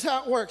 Because here's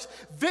how it works.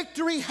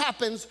 Victory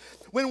happens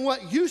when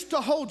what used to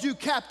hold you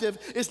captive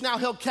is now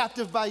held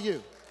captive by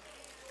you.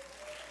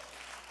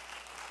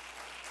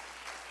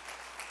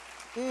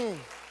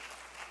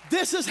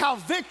 This is how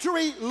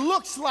victory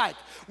looks like.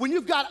 When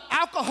you've got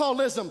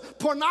alcoholism,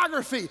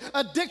 pornography,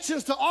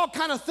 addictions to all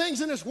kinds of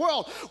things in this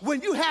world,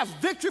 when you have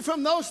victory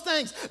from those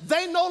things,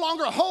 they no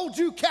longer hold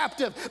you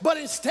captive, but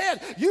instead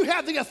you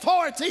have the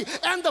authority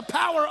and the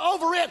power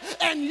over it,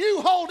 and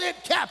you hold it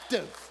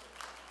captive.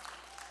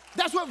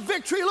 That's what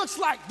victory looks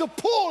like. The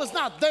pull is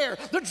not there.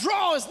 The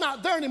draw is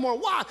not there anymore.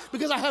 Why?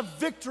 Because I have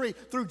victory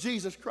through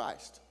Jesus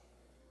Christ.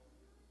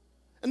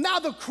 And now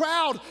the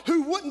crowd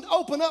who wouldn't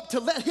open up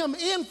to let him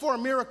in for a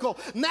miracle,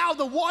 now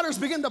the waters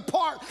begin to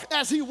part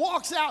as he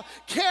walks out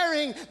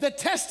carrying the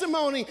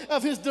testimony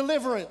of his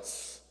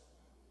deliverance.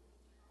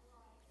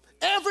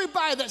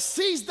 Everybody that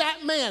sees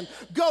that man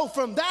go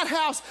from that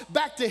house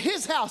back to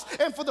his house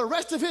and for the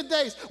rest of his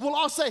days will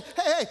all say,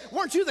 hey,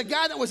 weren't you the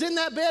guy that was in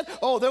that bed?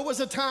 Oh, there was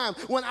a time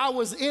when I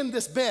was in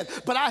this bed,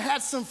 but I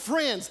had some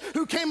friends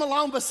who came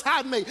along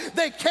beside me.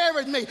 They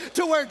carried me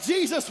to where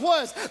Jesus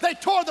was. They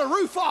tore the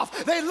roof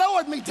off. They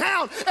lowered me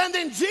down. And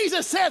then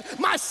Jesus said,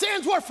 my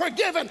sins were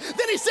forgiven.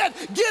 Then he said,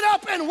 get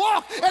up and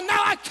walk. And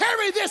now I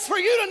carry this for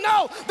you to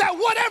know that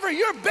whatever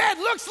your bed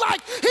looks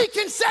like, he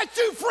can set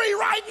you free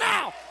right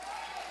now.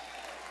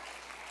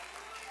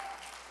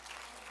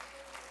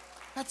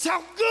 That's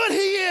how good he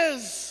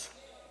is.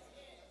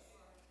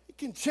 He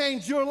can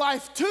change your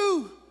life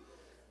too.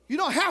 You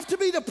don't have to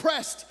be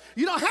depressed.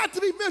 You don't have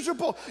to be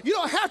miserable. You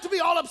don't have to be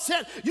all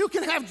upset. You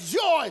can have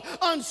joy,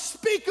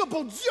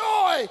 unspeakable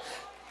joy.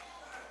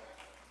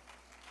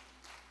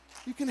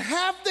 You can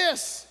have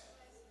this.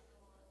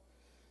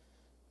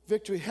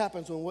 Victory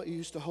happens when what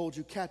used to hold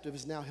you captive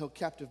is now held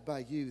captive by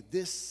you.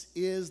 This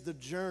is the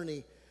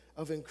journey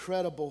of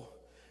incredible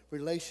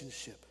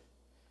relationship.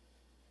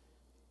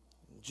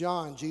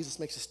 John, Jesus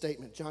makes a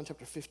statement, John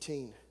chapter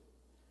 15.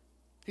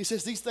 He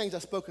says, these things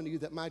I've spoken to you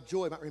that my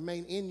joy might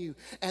remain in you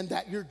and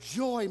that your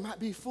joy might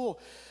be full.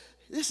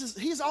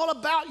 He's all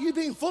about you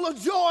being full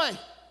of joy.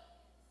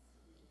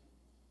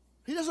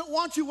 He doesn't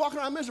want you walking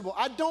around miserable.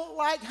 I don't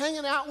like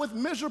hanging out with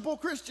miserable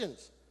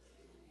Christians.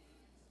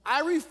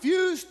 I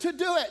refuse to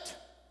do it.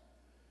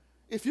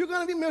 If you're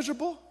going to be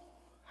miserable,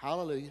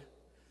 hallelujah,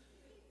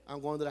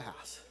 I'm going to the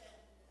house.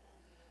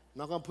 I'm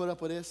not going to put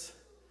up with this.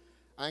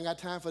 I ain't got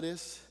time for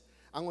this.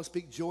 I'm going to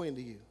speak joy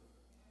into you.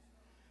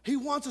 He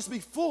wants us to be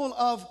full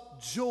of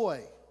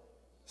joy.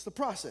 It's the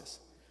process.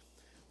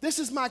 This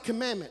is my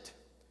commandment,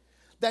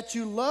 that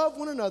you love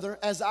one another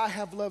as I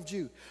have loved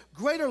you.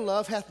 Greater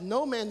love hath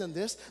no man than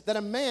this, that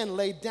a man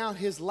laid down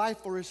his life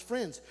for his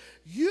friends.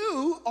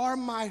 You are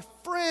my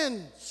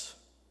friends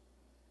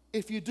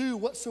if you do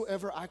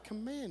whatsoever I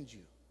command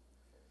you.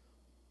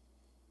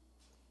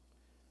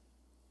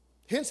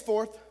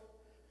 Henceforth,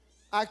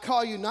 I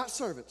call you not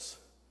servants,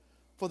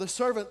 for the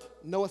servant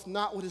knoweth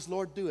not what his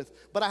Lord doeth.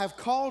 But I have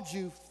called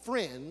you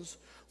friends,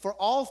 for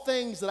all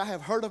things that I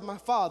have heard of my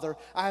Father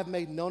I have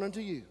made known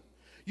unto you.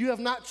 You have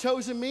not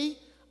chosen me,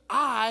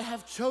 I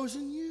have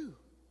chosen you.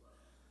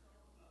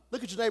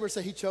 Look at your neighbor and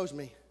say, he chose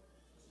me.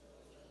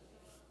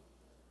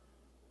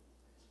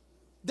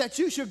 That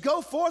you should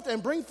go forth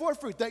and bring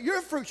forth fruit, that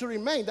your fruit should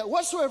remain, that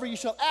whatsoever you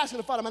shall ask in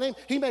the Father in my name,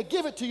 he may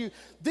give it to you.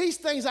 These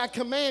things I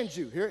command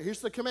you.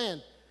 Here's the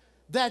command.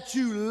 That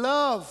you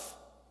love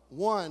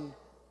one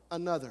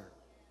another.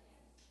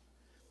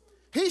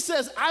 He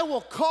says, I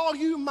will call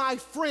you my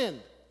friend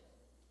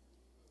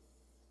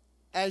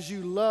as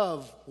you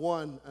love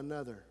one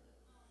another.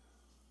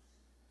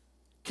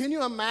 Can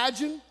you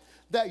imagine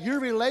that your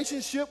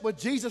relationship with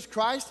Jesus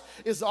Christ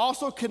is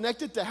also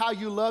connected to how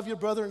you love your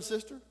brother and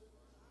sister?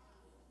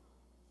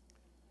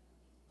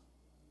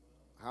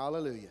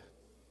 Hallelujah.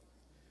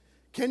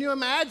 Can you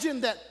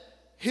imagine that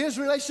his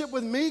relationship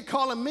with me,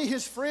 calling me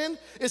his friend,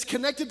 is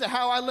connected to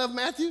how I love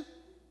Matthew?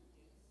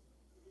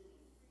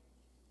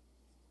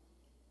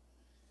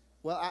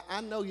 Well, I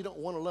know you don't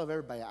want to love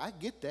everybody. I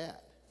get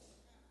that.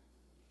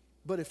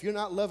 But if you're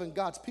not loving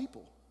God's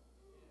people,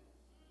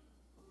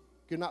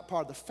 you're not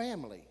part of the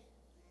family.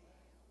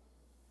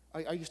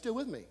 Are you still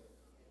with me?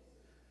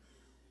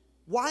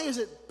 Why is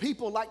it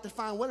people like to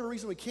find whatever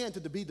reason we can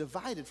to be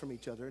divided from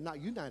each other and not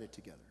united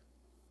together?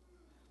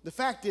 The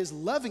fact is,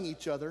 loving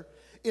each other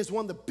is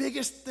one of the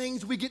biggest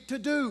things we get to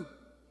do.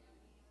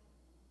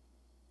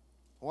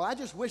 Well, I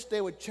just wish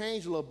they would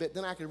change a little bit,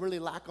 then I could really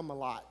like them a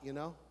lot, you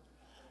know?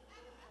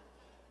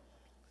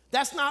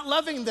 That's not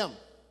loving them.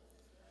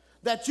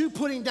 That's you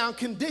putting down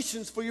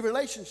conditions for your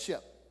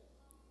relationship.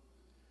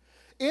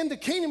 In the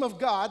kingdom of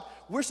God,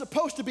 we're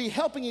supposed to be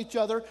helping each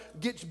other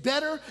get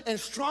better and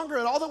stronger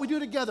at all that we do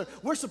together.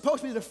 We're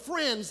supposed to be the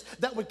friends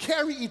that would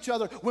carry each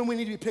other when we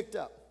need to be picked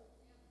up.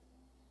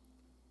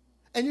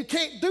 And you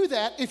can't do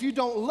that if you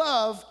don't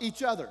love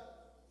each other.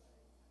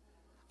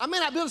 I may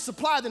not be able to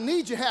supply the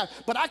needs you have,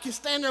 but I can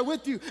stand there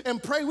with you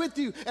and pray with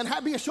you and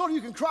be a shoulder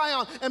you can cry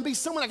on and be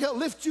someone that can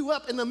lift you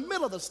up in the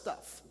middle of the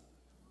stuff.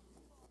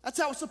 That's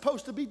how it's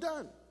supposed to be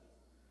done.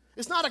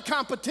 It's not a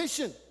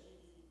competition.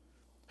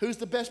 Who's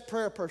the best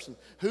prayer person?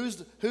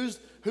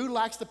 Who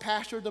likes the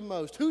pastor the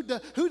most? Who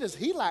does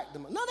he like the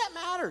most? None of that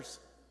matters.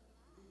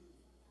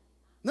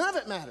 None of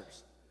it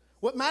matters.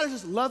 What matters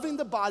is loving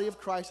the body of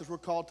Christ as we're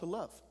called to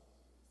love.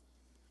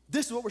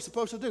 This is what we're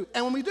supposed to do.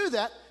 And when we do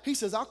that, he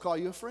says, I'll call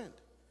you a friend.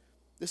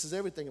 This is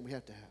everything that we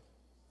have to have.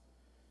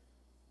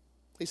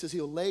 He says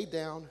he'll lay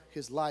down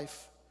his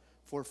life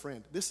for a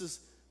friend. This is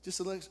just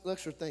an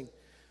extra thing.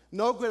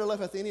 No greater love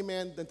hath any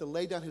man than to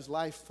lay down his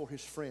life for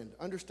his friend.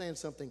 Understand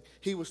something.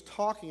 He was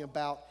talking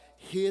about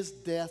his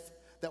death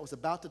that was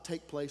about to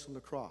take place on the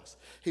cross.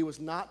 He was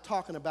not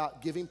talking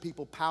about giving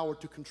people power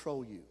to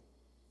control you.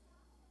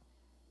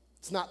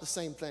 It's not the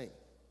same thing.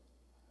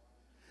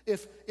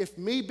 If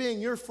me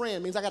being your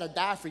friend means I got to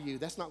die for you,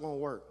 that's not going to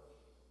work.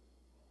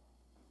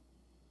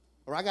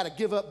 Or I got to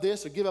give up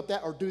this or give up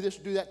that or do this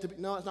or do that.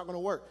 No, it's not going to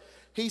work.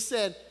 He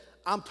said,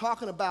 I'm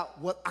talking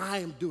about what I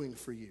am doing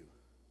for you.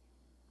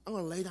 I'm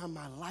going to lay down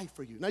my life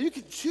for you. Now, you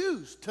can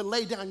choose to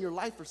lay down your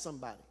life for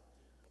somebody.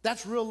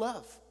 That's real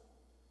love.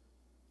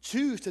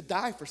 Choose to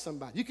die for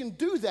somebody. You can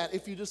do that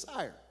if you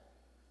desire.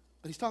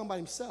 But he's talking about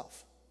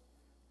himself.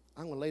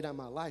 I'm going to lay down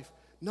my life.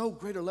 No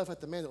greater love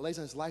hath the man that lays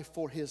down his life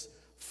for his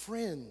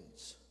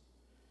friends.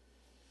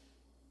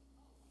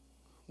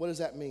 What does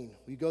that mean?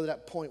 We go to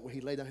that point where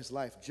he laid down his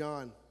life.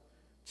 John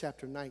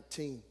chapter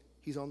 19,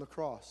 he's on the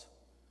cross.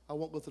 I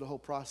won't go through the whole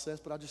process,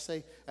 but I'll just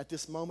say at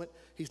this moment,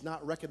 he's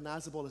not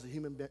recognizable as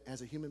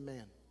a human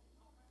man.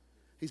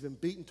 He's been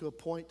beaten to a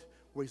point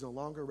where he's no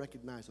longer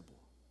recognizable.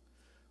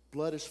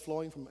 Blood is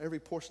flowing from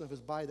every portion of his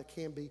body that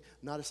can be.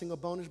 Not a single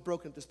bone is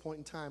broken at this point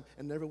in time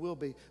and never will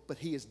be, but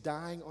he is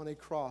dying on a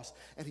cross,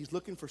 and he's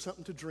looking for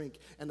something to drink,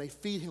 and they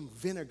feed him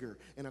vinegar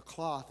in a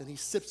cloth, and he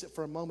sips it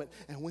for a moment,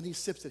 and when he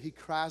sips it, he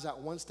cries out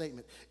one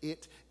statement,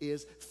 "It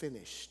is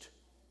finished."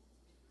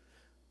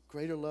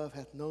 Greater love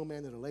hath no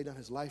man than to lay down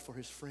his life for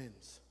his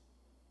friends.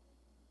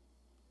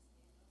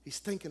 He's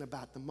thinking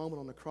about the moment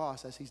on the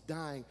cross as he's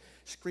dying,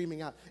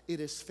 screaming out, "It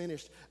is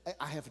finished.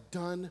 I have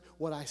done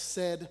what I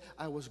said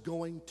I was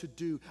going to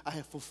do. I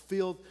have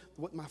fulfilled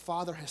what my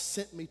Father has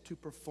sent me to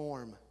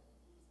perform."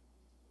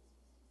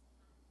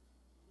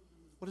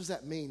 What does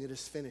that mean, it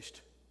is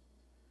finished?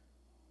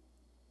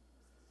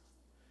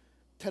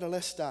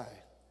 Tetelestai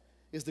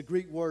is the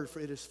Greek word for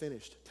it is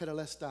finished.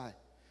 Tetelestai.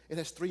 It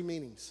has three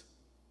meanings.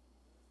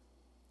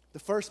 The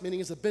first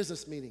meaning is a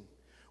business meaning.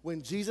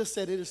 When Jesus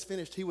said it is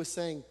finished, he was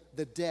saying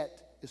the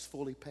debt is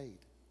fully paid.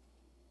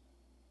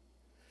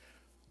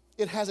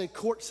 It has a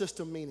court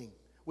system meaning,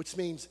 which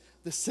means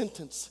the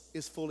sentence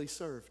is fully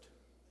served.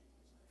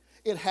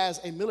 It has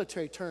a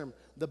military term,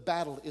 the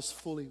battle is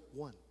fully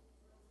won.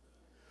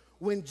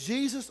 When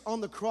Jesus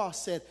on the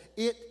cross said,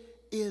 "It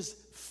is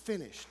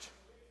finished,"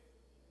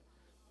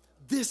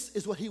 this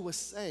is what he was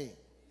saying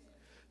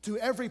to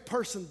every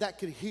person that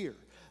could hear.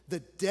 The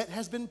debt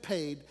has been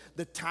paid,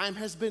 the time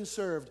has been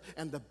served,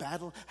 and the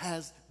battle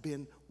has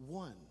been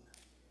won.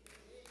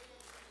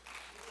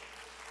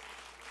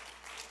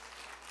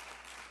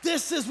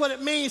 This is what it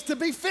means to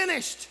be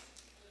finished.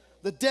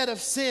 The debt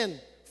of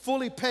sin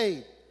fully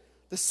paid.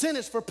 The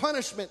sentence for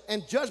punishment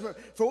and judgment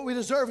for what we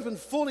deserve has been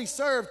fully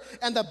served,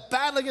 and the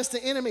battle against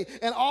the enemy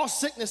and all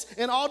sickness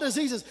and all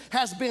diseases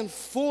has been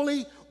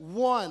fully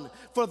won.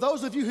 For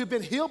those of you who've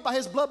been healed by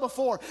his blood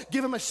before,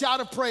 give him a shout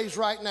of praise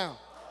right now.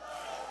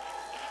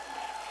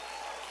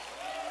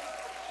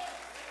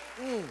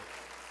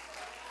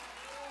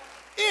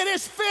 It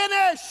is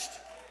finished.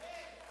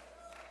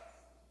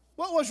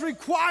 What was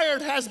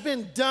required has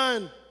been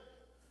done.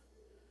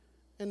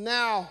 And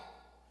now,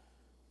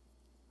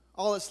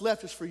 all that's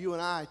left is for you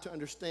and I to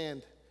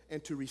understand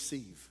and to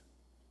receive.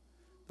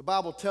 The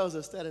Bible tells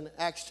us that in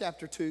Acts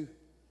chapter 2,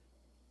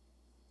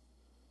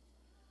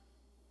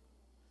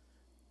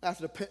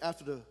 after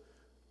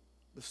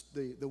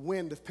the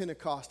wind of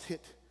Pentecost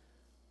hit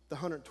the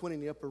 120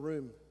 in the upper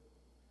room,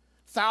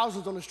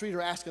 thousands on the street are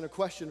asking a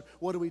question,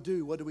 what do we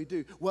do? What do we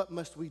do? What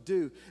must we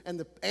do? And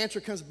the answer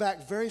comes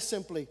back very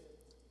simply,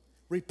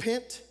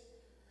 repent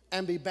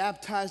and be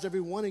baptized,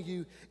 every one of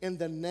you, in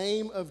the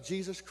name of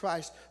Jesus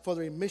Christ for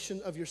the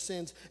remission of your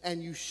sins,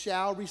 and you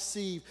shall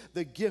receive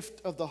the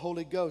gift of the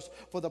Holy Ghost,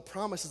 for the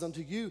promises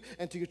unto you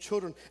and to your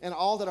children and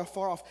all that are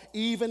far off,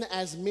 even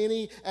as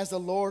many as the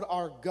Lord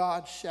our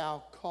God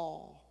shall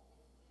call.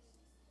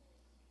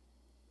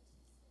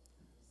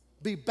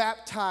 Be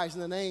baptized in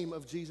the name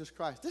of Jesus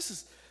Christ.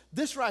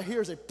 This right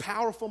here is a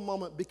powerful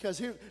moment, because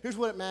here's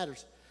what it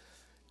matters.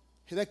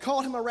 They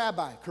called him a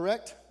rabbi,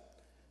 correct?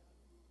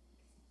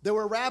 There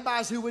were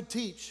rabbis who would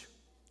teach,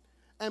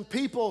 and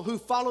people who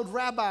followed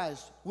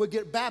rabbis would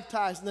get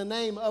baptized in the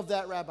name of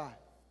that rabbi.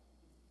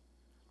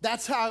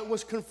 That's how it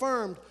was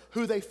confirmed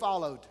who they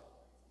followed.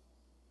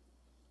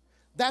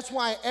 That's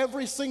why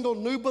every single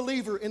new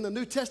believer in the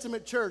New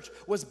Testament church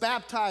was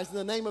baptized in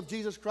the name of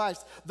Jesus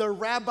Christ, the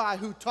rabbi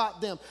who taught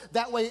them.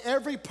 That way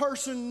every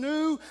person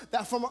knew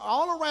that from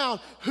all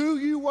around who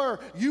you were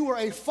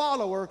a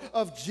follower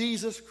of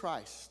Jesus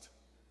Christ.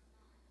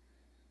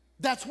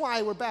 That's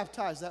why we're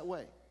baptized that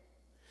way.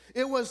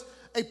 It was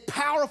a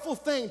powerful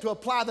thing to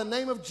apply the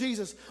name of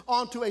Jesus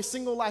onto a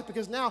single life,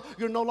 because now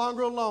you're no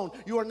longer alone.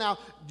 You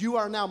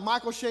are now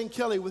Michael Shane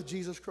Kelly with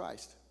Jesus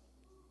Christ.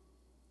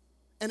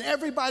 And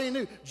everybody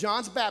knew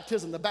John's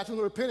baptism, the baptism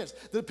of repentance.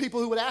 The people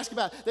who would ask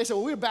about it, they said,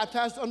 well, we were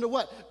baptized under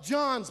what?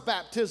 John's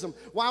baptism.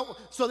 Why?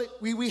 So that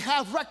we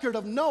have record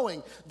of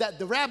knowing that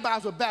the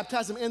rabbis would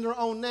baptize them in their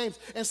own names.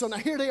 And so now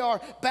here they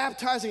are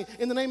baptizing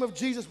in the name of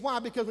Jesus. Why?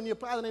 Because when you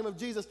apply the name of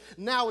Jesus,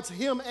 now it's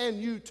him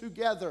and you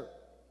together.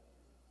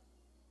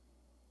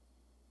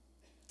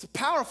 It's a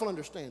powerful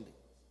understanding.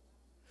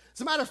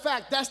 As a matter of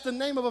fact, that's the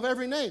name above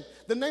every name.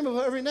 The name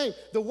above every name.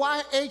 The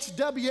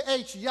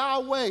YHWH,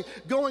 Yahweh,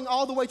 going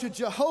all the way to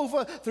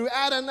Jehovah through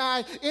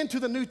Adonai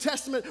into the New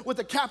Testament with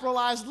the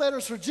capitalized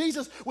letters for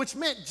Jesus, which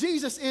meant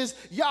Jesus is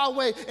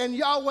Yahweh, and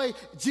Yahweh,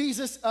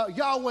 Jesus,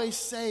 Yahweh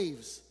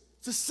saves.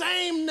 It's the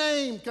same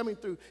name coming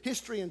through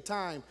history and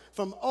time,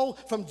 from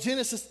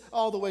Genesis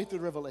all the way through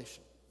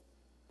Revelation.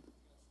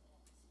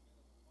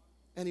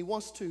 And he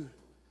wants to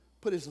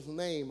put his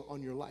name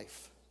on your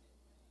life.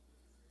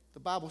 The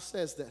Bible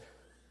says that,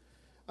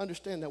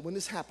 understand that when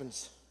this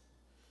happens,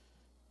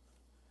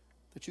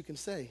 that you can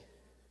say,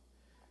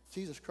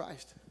 Jesus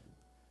Christ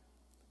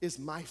is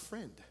my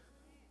friend.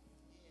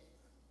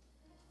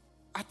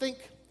 I think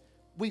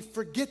we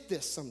forget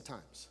this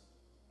sometimes.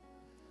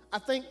 I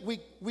think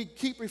we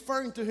keep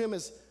referring to him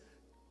as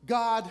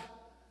God,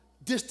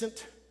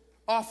 distant,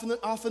 off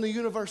in the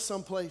universe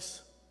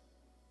someplace.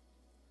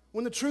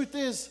 When the truth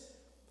is,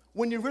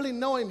 when you really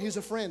know him, he's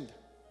a friend.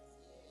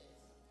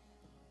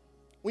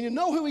 When you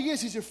know who he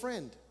is, he's your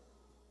friend.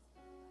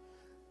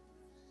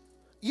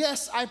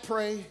 Yes, I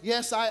pray.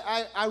 Yes,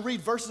 I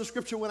read verses of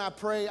scripture when I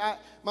pray.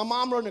 My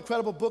mom wrote an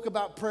incredible book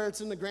about prayer. It's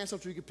in the Grand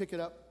Central. You can pick it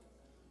up.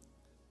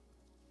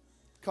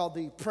 Called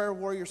the Prayer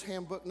Warrior's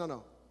Handbook.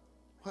 No.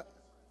 What?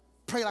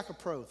 Pray Like a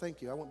Pro.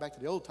 Thank you. I went back to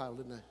the old title,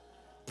 didn't I?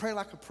 Pray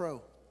Like a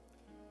Pro.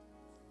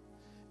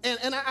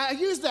 And I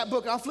use that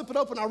book. I'll flip it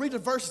open. I'll read the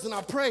verses and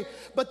I'll pray.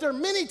 But there are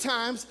many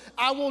times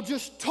I will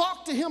just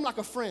talk to him like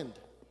a friend.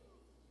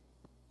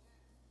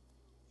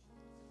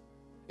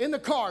 In the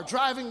car,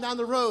 driving down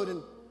the road,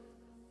 and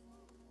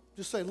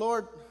just say,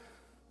 Lord,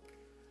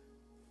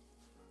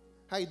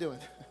 how you doing?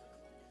 It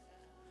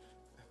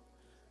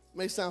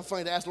may sound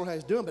funny to ask the Lord how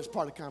he's doing, but it's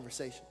part of the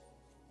conversation.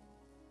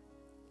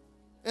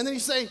 And then you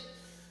say,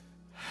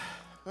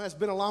 well, it's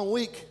been a long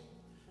week.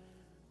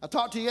 I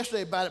talked to you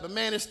yesterday about it, but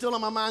man, it's still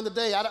on my mind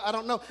today. I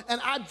don't know.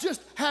 And I'm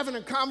just having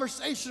a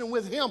conversation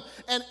with him.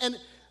 And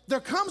there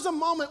comes a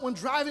moment when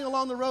driving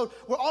along the road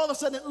where all of a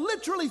sudden it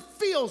literally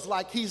feels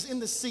like he's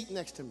in the seat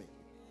next to me.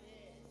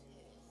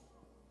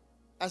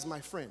 As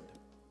my friend.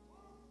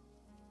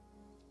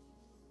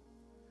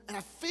 And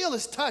I feel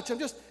his touch. I'm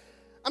just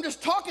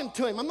talking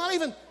to him. I'm not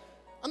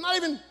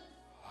even,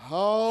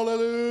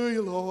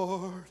 hallelujah,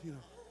 Lord. You know,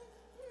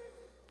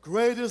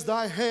 great is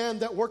thy hand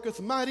that worketh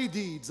mighty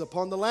deeds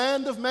upon the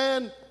land of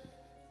man.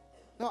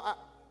 No,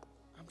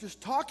 I'm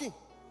just talking.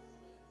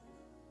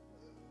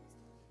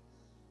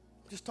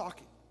 I'm just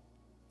talking.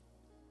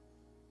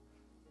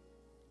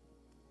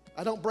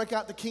 I don't break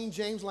out the King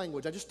James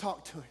language. I just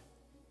talk to him.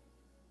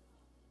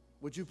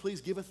 Would you please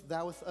giveth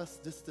thou with us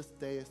this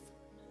day?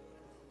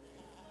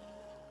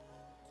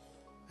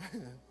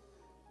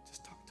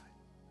 Just talk to him.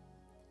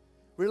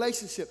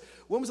 Relationship.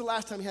 When was the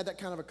last time you had that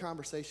kind of a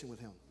conversation with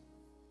him?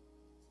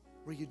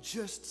 Where you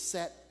just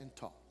sat and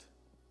talked.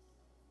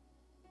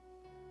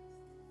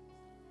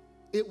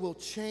 It will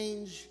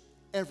change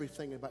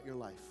everything about your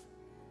life.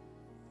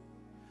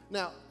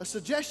 Now, a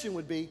suggestion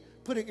would be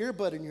put an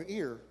earbud in your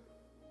ear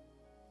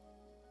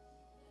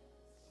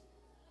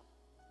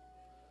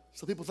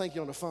so people think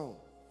you're on the phone.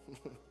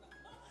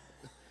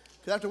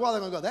 Because after a while,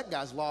 they're going to go, that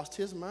guy's lost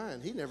his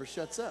mind. He never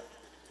shuts up.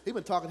 He's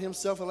been talking to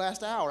himself for the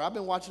last hour. I've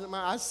been watching it.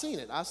 I've seen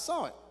it. I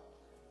saw it.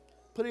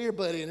 Put an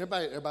earbud in.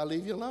 Everybody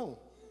leave you alone.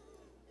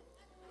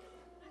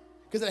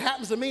 Because it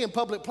happens to me in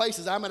public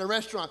places. I'm at a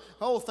restaurant.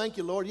 Oh, thank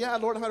you, Lord. Yeah,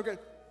 Lord, I'm having a great.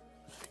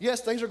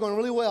 Yes, things are going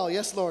really well.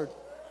 Yes, Lord.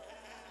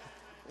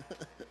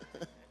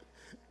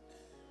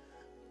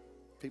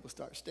 People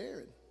start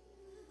staring,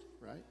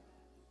 right?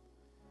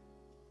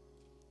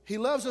 He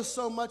loves us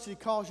so much that he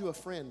calls you a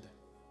friend.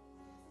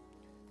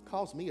 He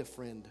calls me a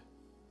friend.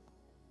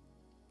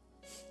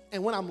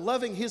 And when I'm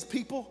loving his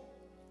people,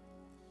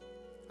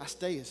 I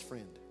stay his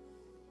friend.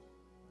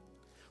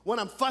 When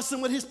I'm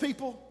fussing with his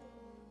people,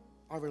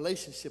 our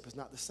relationship is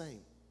not the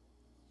same.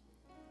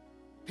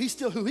 He's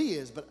still who he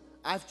is, but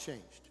I've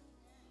changed.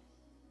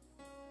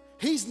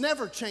 He's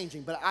never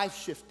changing, but I've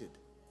shifted.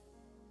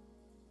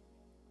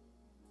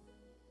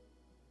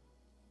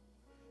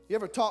 You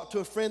ever talk to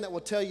a friend that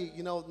will tell you,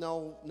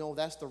 no,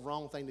 that's the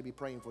wrong thing to be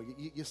praying for.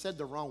 You said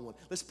the wrong one.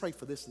 Let's pray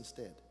for this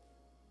instead.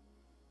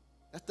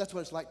 That's what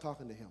it's like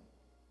talking to him.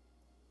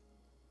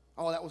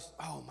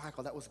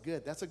 Michael, that was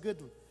good. That's a good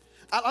one.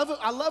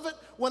 I love it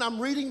when I'm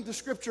reading the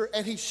scripture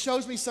and he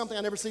shows me something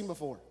I've never seen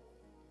before.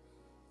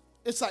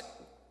 It's like,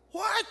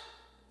 what?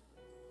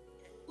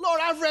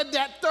 Lord, I've read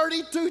that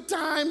 32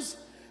 times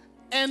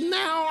and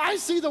now I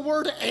see the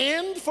word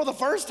 "and" for the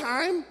first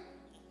time.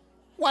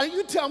 Why didn't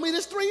you tell me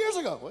this 3 years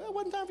ago? Well, it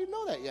wasn't time for you to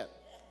know that yet.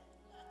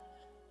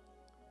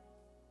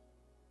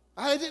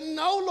 I didn't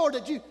know, Lord,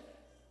 that you.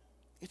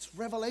 It's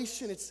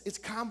revelation, it's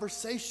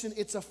conversation,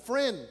 it's a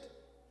friend.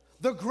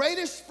 The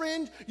greatest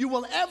friend you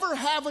will ever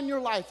have in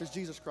your life is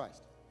Jesus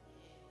Christ.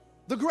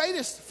 The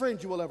greatest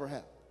friend you will ever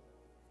have.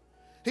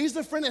 He's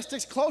the friend that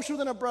sticks closer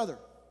than a brother.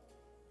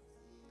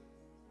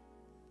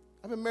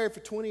 I've been married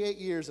for 28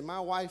 years, and my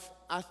wife,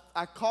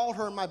 I called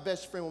her my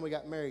best friend when we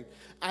got married.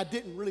 I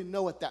didn't really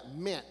know what that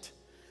meant.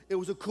 It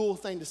was a cool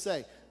thing to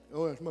say.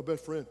 Oh, that's my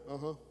best friend.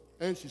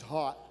 And she's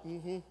hot.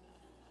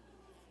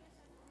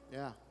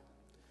 Yeah.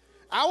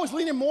 I was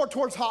leaning more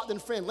towards hot than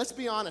friend. Let's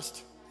be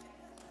honest.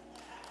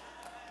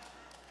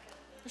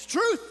 It's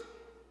truth.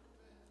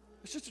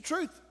 It's just the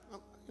truth.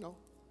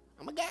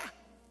 I'm a guy.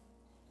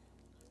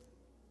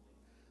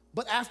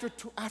 But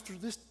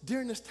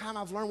during this time,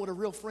 I've learned what a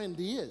real friend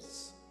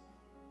is.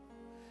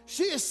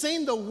 She has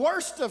seen the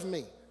worst of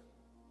me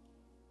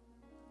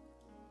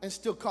and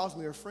still calls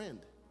me her friend.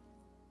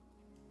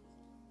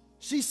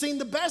 She's seen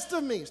the best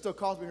of me and still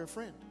calls me her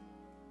friend.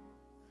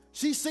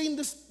 She's seen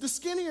the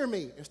skinnier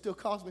me and still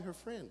calls me her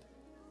friend.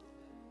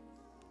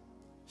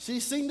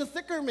 She's seen the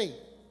thicker me,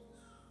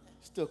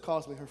 still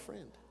calls me her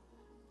friend.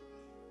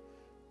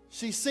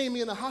 She's seen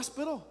me in the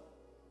hospital.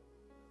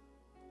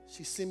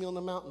 She's seen me on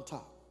the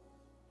mountaintop.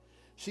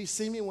 She's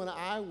seen me when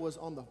I was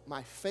on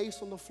my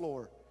face on the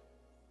floor,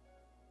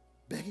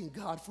 begging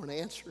God for an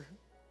answer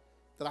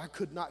that I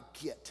could not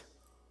get.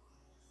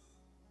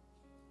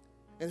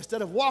 And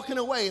instead of walking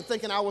away and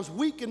thinking I was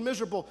weak and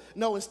miserable,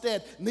 no,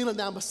 instead, kneeling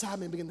down beside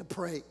me and beginning to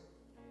pray.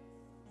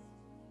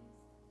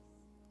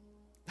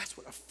 That's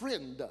what a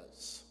friend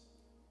does.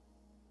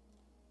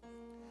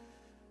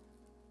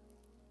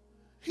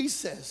 He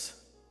says,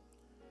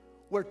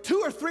 where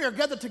 2 or 3 are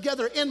gathered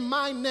together in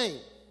my name,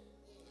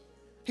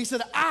 he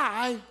said,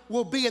 I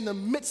will be in the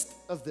midst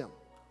of them.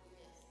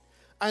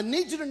 I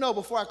need you to know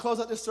before I close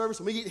out this service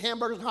and we eat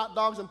hamburgers and hot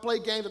dogs and play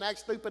games and act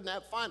stupid and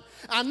have fun,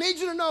 I need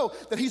you to know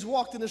that he's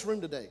walked in this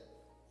room today.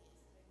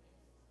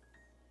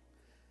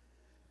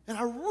 And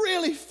I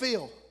really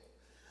feel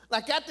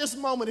like at this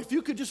moment, if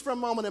you could just for a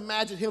moment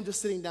imagine him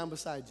just sitting down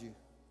beside you.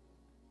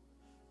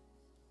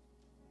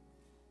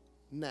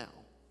 Now.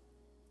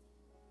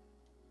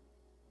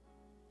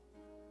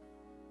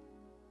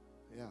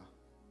 Yeah.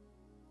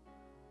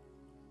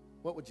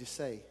 What would you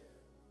say?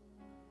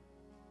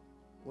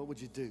 What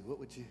would you do? What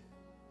would you,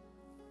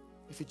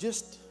 if you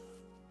just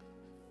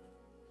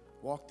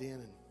walked in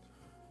and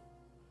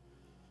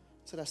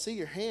said, I see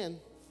your hand.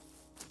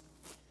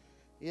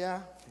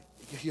 Yeah,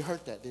 you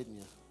hurt that, didn't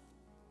you?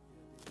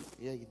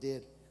 Yeah, you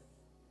did.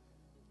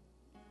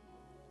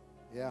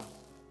 Yeah.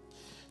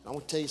 I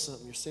want to tell you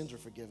something. Your sins are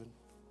forgiven.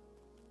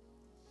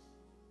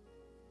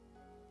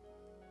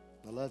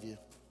 I love you.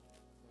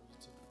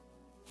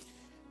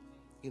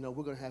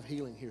 We're going to have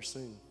healing here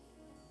soon.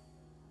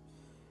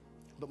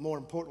 But more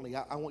importantly,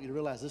 I want you to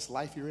realize this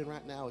life you're in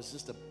right now is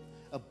just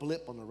a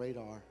blip on the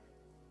radar.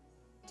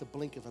 It's a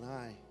blink of an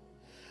eye.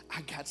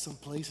 I got some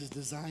places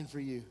designed for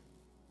you.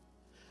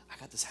 I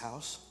got this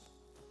house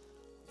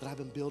that I've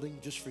been building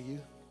just for you.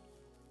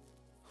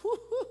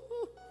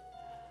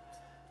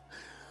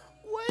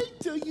 Wait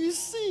till you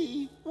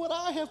see what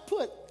I have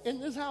put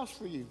in this house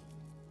for you.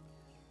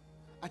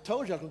 I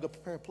told you I was going to go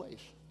prepare a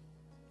place,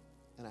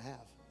 and I have.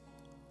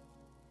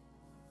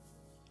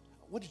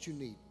 What did you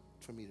need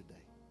from me today?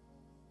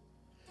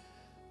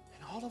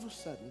 And all of a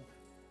sudden,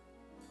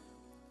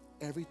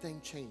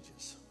 everything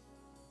changes.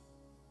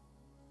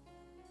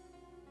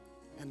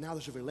 And now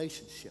there's a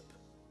relationship.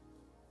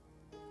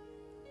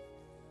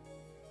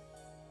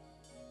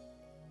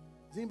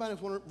 Does anybody in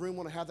this room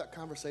want to have that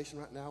conversation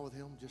right now with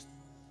him? Just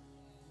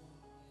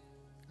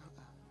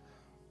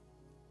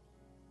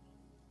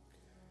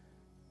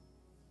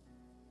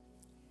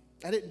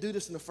I didn't do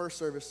this in the first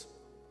service,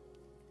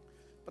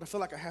 but I feel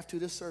like I have to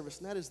this service,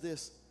 and that is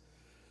this.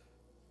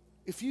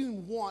 If you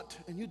want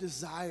and you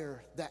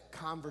desire that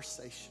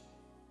conversation,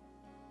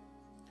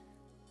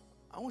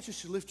 I want you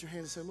to lift your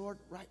hands and say, Lord,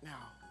 right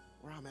now,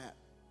 where I'm at,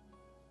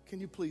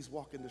 can you please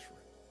walk in this room?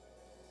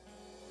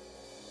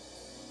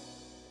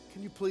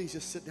 Can you please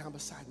just sit down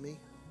beside me?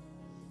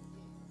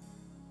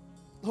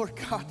 Lord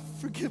God,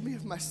 forgive me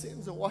of my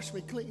sins and wash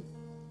me clean.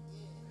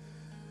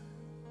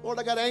 Lord,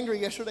 I got angry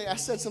yesterday. I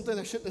said something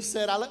I shouldn't have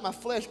said. I let my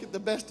flesh get the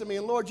best of me.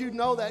 And Lord, you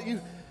know that.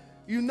 You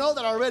know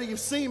that already. You've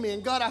seen me.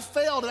 And God, I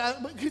failed.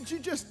 But could you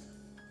just...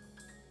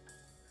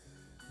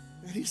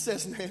 And he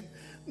says, man,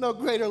 no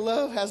greater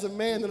love has a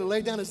man than to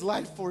lay down his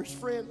life for his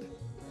friend.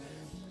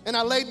 And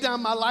I laid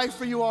down my life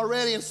for you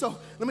already. And so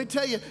let me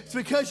tell you, it's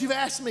because you've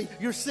asked me.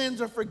 Your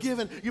sins are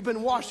forgiven. You've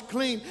been washed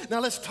clean.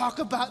 Now let's talk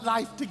about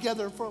life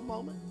together for a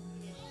moment.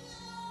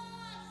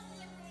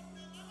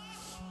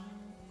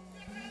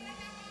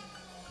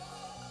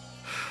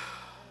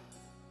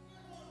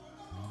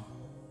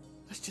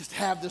 Let's just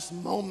have this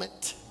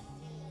moment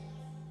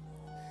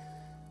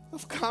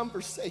of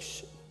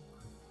conversation.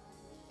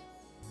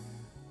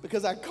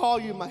 Because I call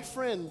you my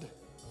friend.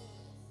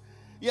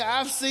 Yeah,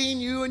 I've seen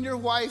you and your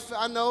wife.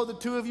 I know the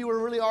two of you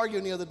were really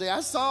arguing the other day.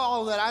 I saw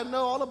all that. I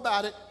know all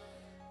about it.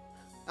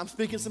 I'm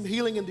speaking some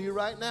healing into you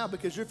right now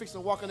because you're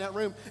fixing to walk in that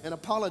room and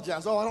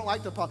apologize. Oh, I don't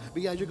like to apologize.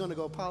 But yeah, you're going to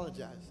go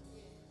apologize.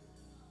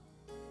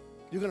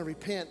 You're going to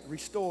repent,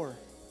 restore,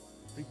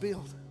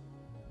 rebuild.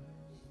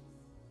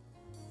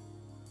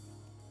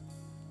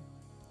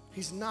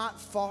 He's not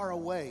far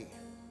away.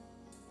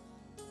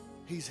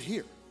 He's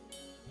here.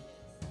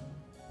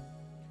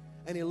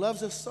 And he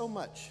loves us so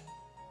much,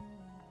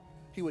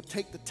 he would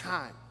take the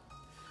time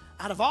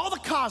out of all the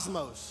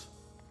cosmos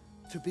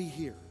to be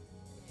here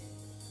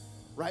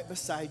right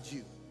beside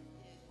you.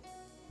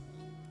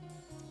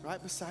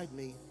 Right beside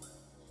me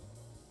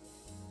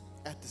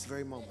at this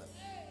very moment.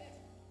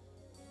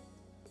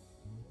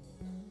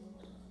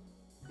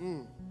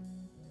 And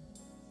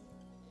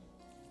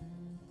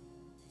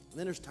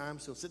then there's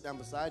times he'll sit down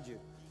beside you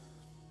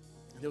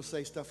and he'll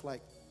say stuff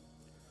like,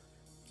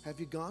 have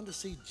you gone to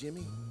see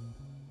Jimmy?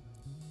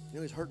 You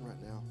know he's hurting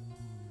right now.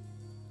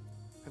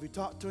 Have you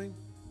talked to him?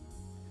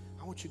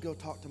 I want you to go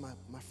talk to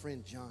my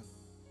friend John.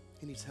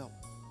 He needs help.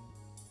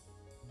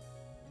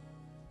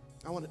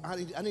 I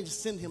need to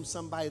send him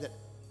somebody that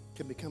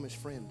can become his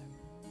friend.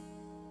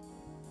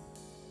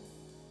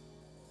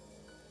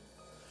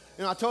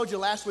 You know, I told you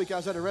last week I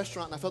was at a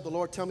restaurant and I felt the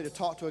Lord tell me to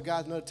talk to a guy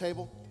at another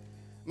table.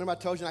 Remember I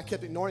told you and I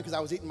kept ignoring because I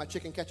was eating my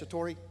chicken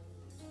cacciatore.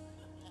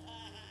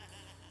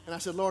 And I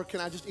said, Lord, can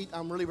I just eat?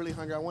 I'm really, really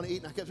hungry. I want to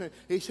eat. And I kept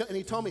saying, and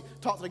he told me,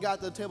 talk to the guy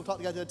at the table, talk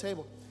to the guy at the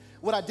table.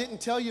 What I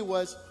didn't tell you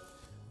was,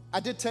 I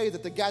did tell you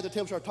that the guy at the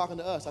table started talking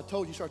to us. I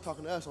told you he started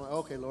talking to us. I'm like,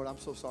 okay, Lord, I'm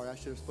so sorry. I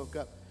should have spoke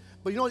up.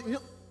 But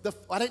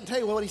I didn't tell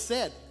you what he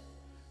said.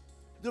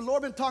 The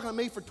Lord been talking to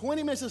me for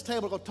 20 minutes at this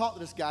table to go talk to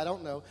this guy. I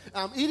don't know. And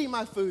I'm eating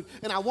my food,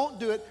 and I won't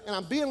do it, and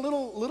I'm being a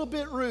little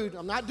bit rude.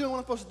 I'm not doing what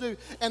I'm supposed to do.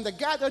 And the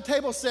guy at the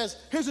table says,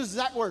 here's his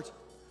exact words,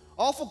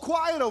 awful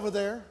quiet over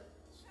there.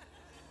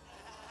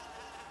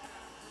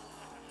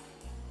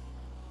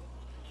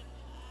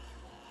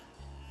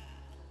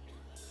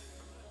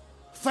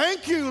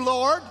 Thank you,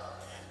 Lord.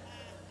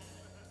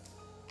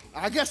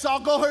 I guess I'll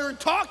go here and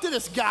talk to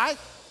this guy.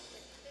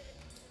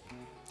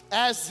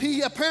 As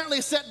he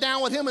apparently sat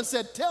down with him and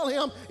said, tell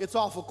him it's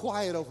awful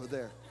quiet over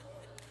there.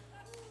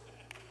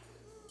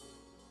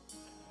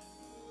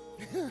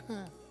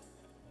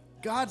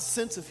 God's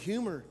sense of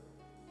humor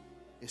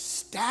is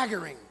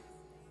staggering.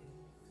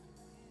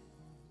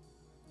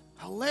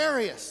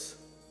 Hilarious.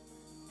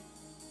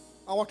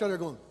 I walked out there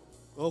going,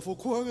 awful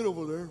quiet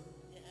over there.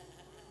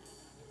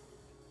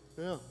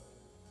 Yeah.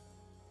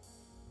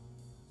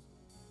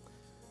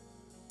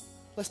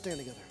 Let's stand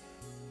together.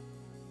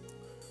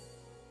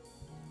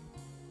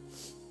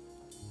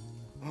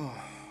 Oh.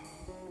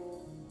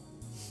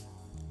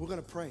 We're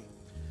going to pray.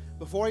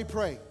 Before we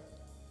pray,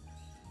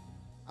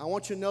 I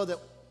want you to know that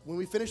when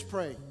we finish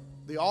praying,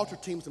 the altar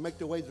teams will make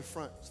their way to the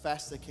front as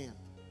fast as they can.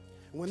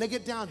 And when they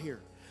get down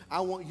here, I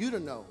want you to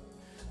know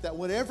that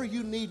whatever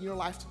you need in your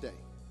life today,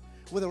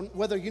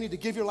 whether you need to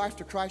give your life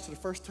to Christ for the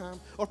first time,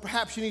 or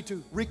perhaps you need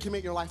to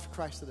recommit your life to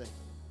Christ today.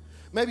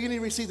 Maybe you need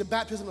to receive the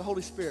baptism of the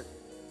Holy Spirit.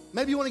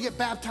 Maybe you want to get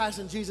baptized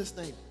in Jesus'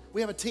 name.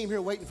 We have a team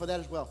here waiting for that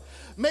as well.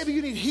 Maybe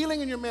you need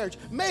healing in your marriage.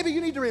 Maybe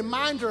you need a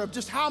reminder of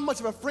just how much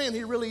of a friend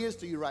he really is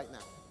to you right now.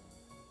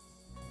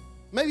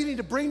 Maybe you need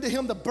to bring to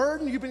him the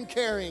burden you've been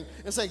carrying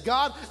and say,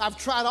 God, I've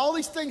tried all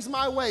these things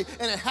my way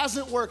and it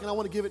hasn't worked and I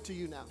want to give it to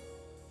you now.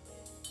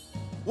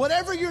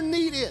 Whatever your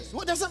need is,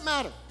 what doesn't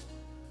matter.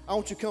 I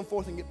want you to come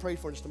forth and get prayed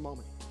for in just a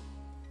moment.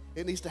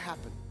 It needs to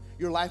happen.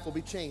 Your life will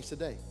be changed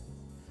today.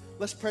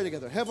 Let's pray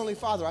together. Heavenly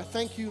Father, I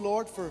thank you,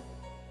 Lord, for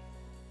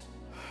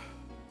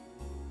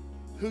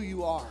who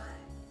you are.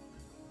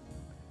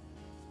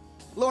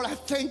 Lord, I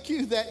thank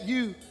you that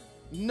you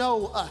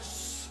know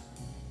us.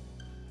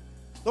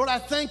 Lord, I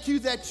thank you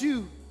that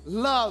you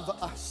love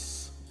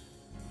us.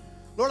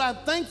 Lord, I'm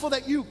thankful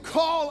that you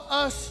call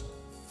us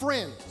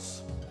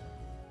friends.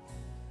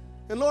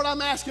 And Lord,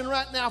 I'm asking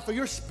right now for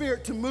your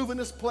Spirit to move in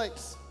this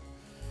place.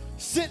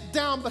 Sit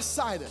down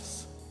beside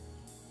us.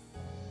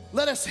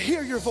 Let us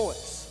hear your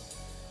voice.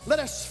 Let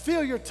us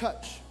feel your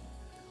touch.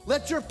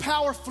 Let your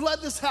power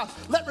flood this house.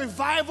 Let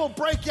revival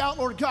break out,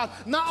 Lord God,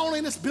 not only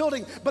in this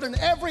building, but in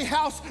every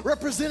house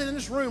represented in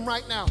this room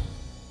right now.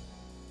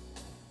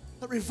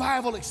 Let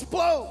revival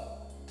explode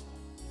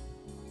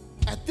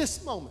at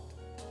this moment.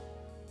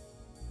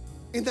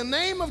 In the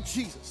name of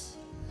Jesus.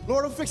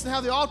 Lord, I'm fixing to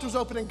have the altars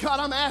open, and God,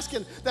 I'm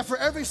asking that for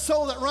every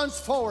soul that runs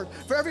forward,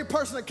 for every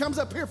person that comes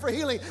up here for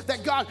healing,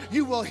 that God,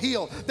 you will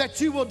heal, that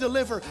you will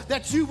deliver,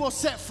 that you will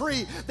set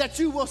free, that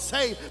you will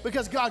save,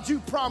 because God, you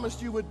promised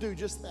you would do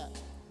just that.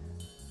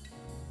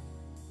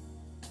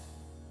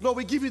 Lord,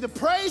 we give you the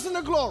praise and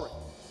the glory.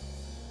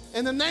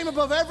 In the name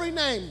above every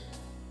name,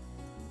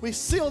 we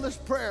seal this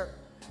prayer.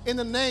 In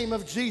the name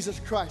of Jesus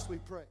Christ, we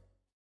pray.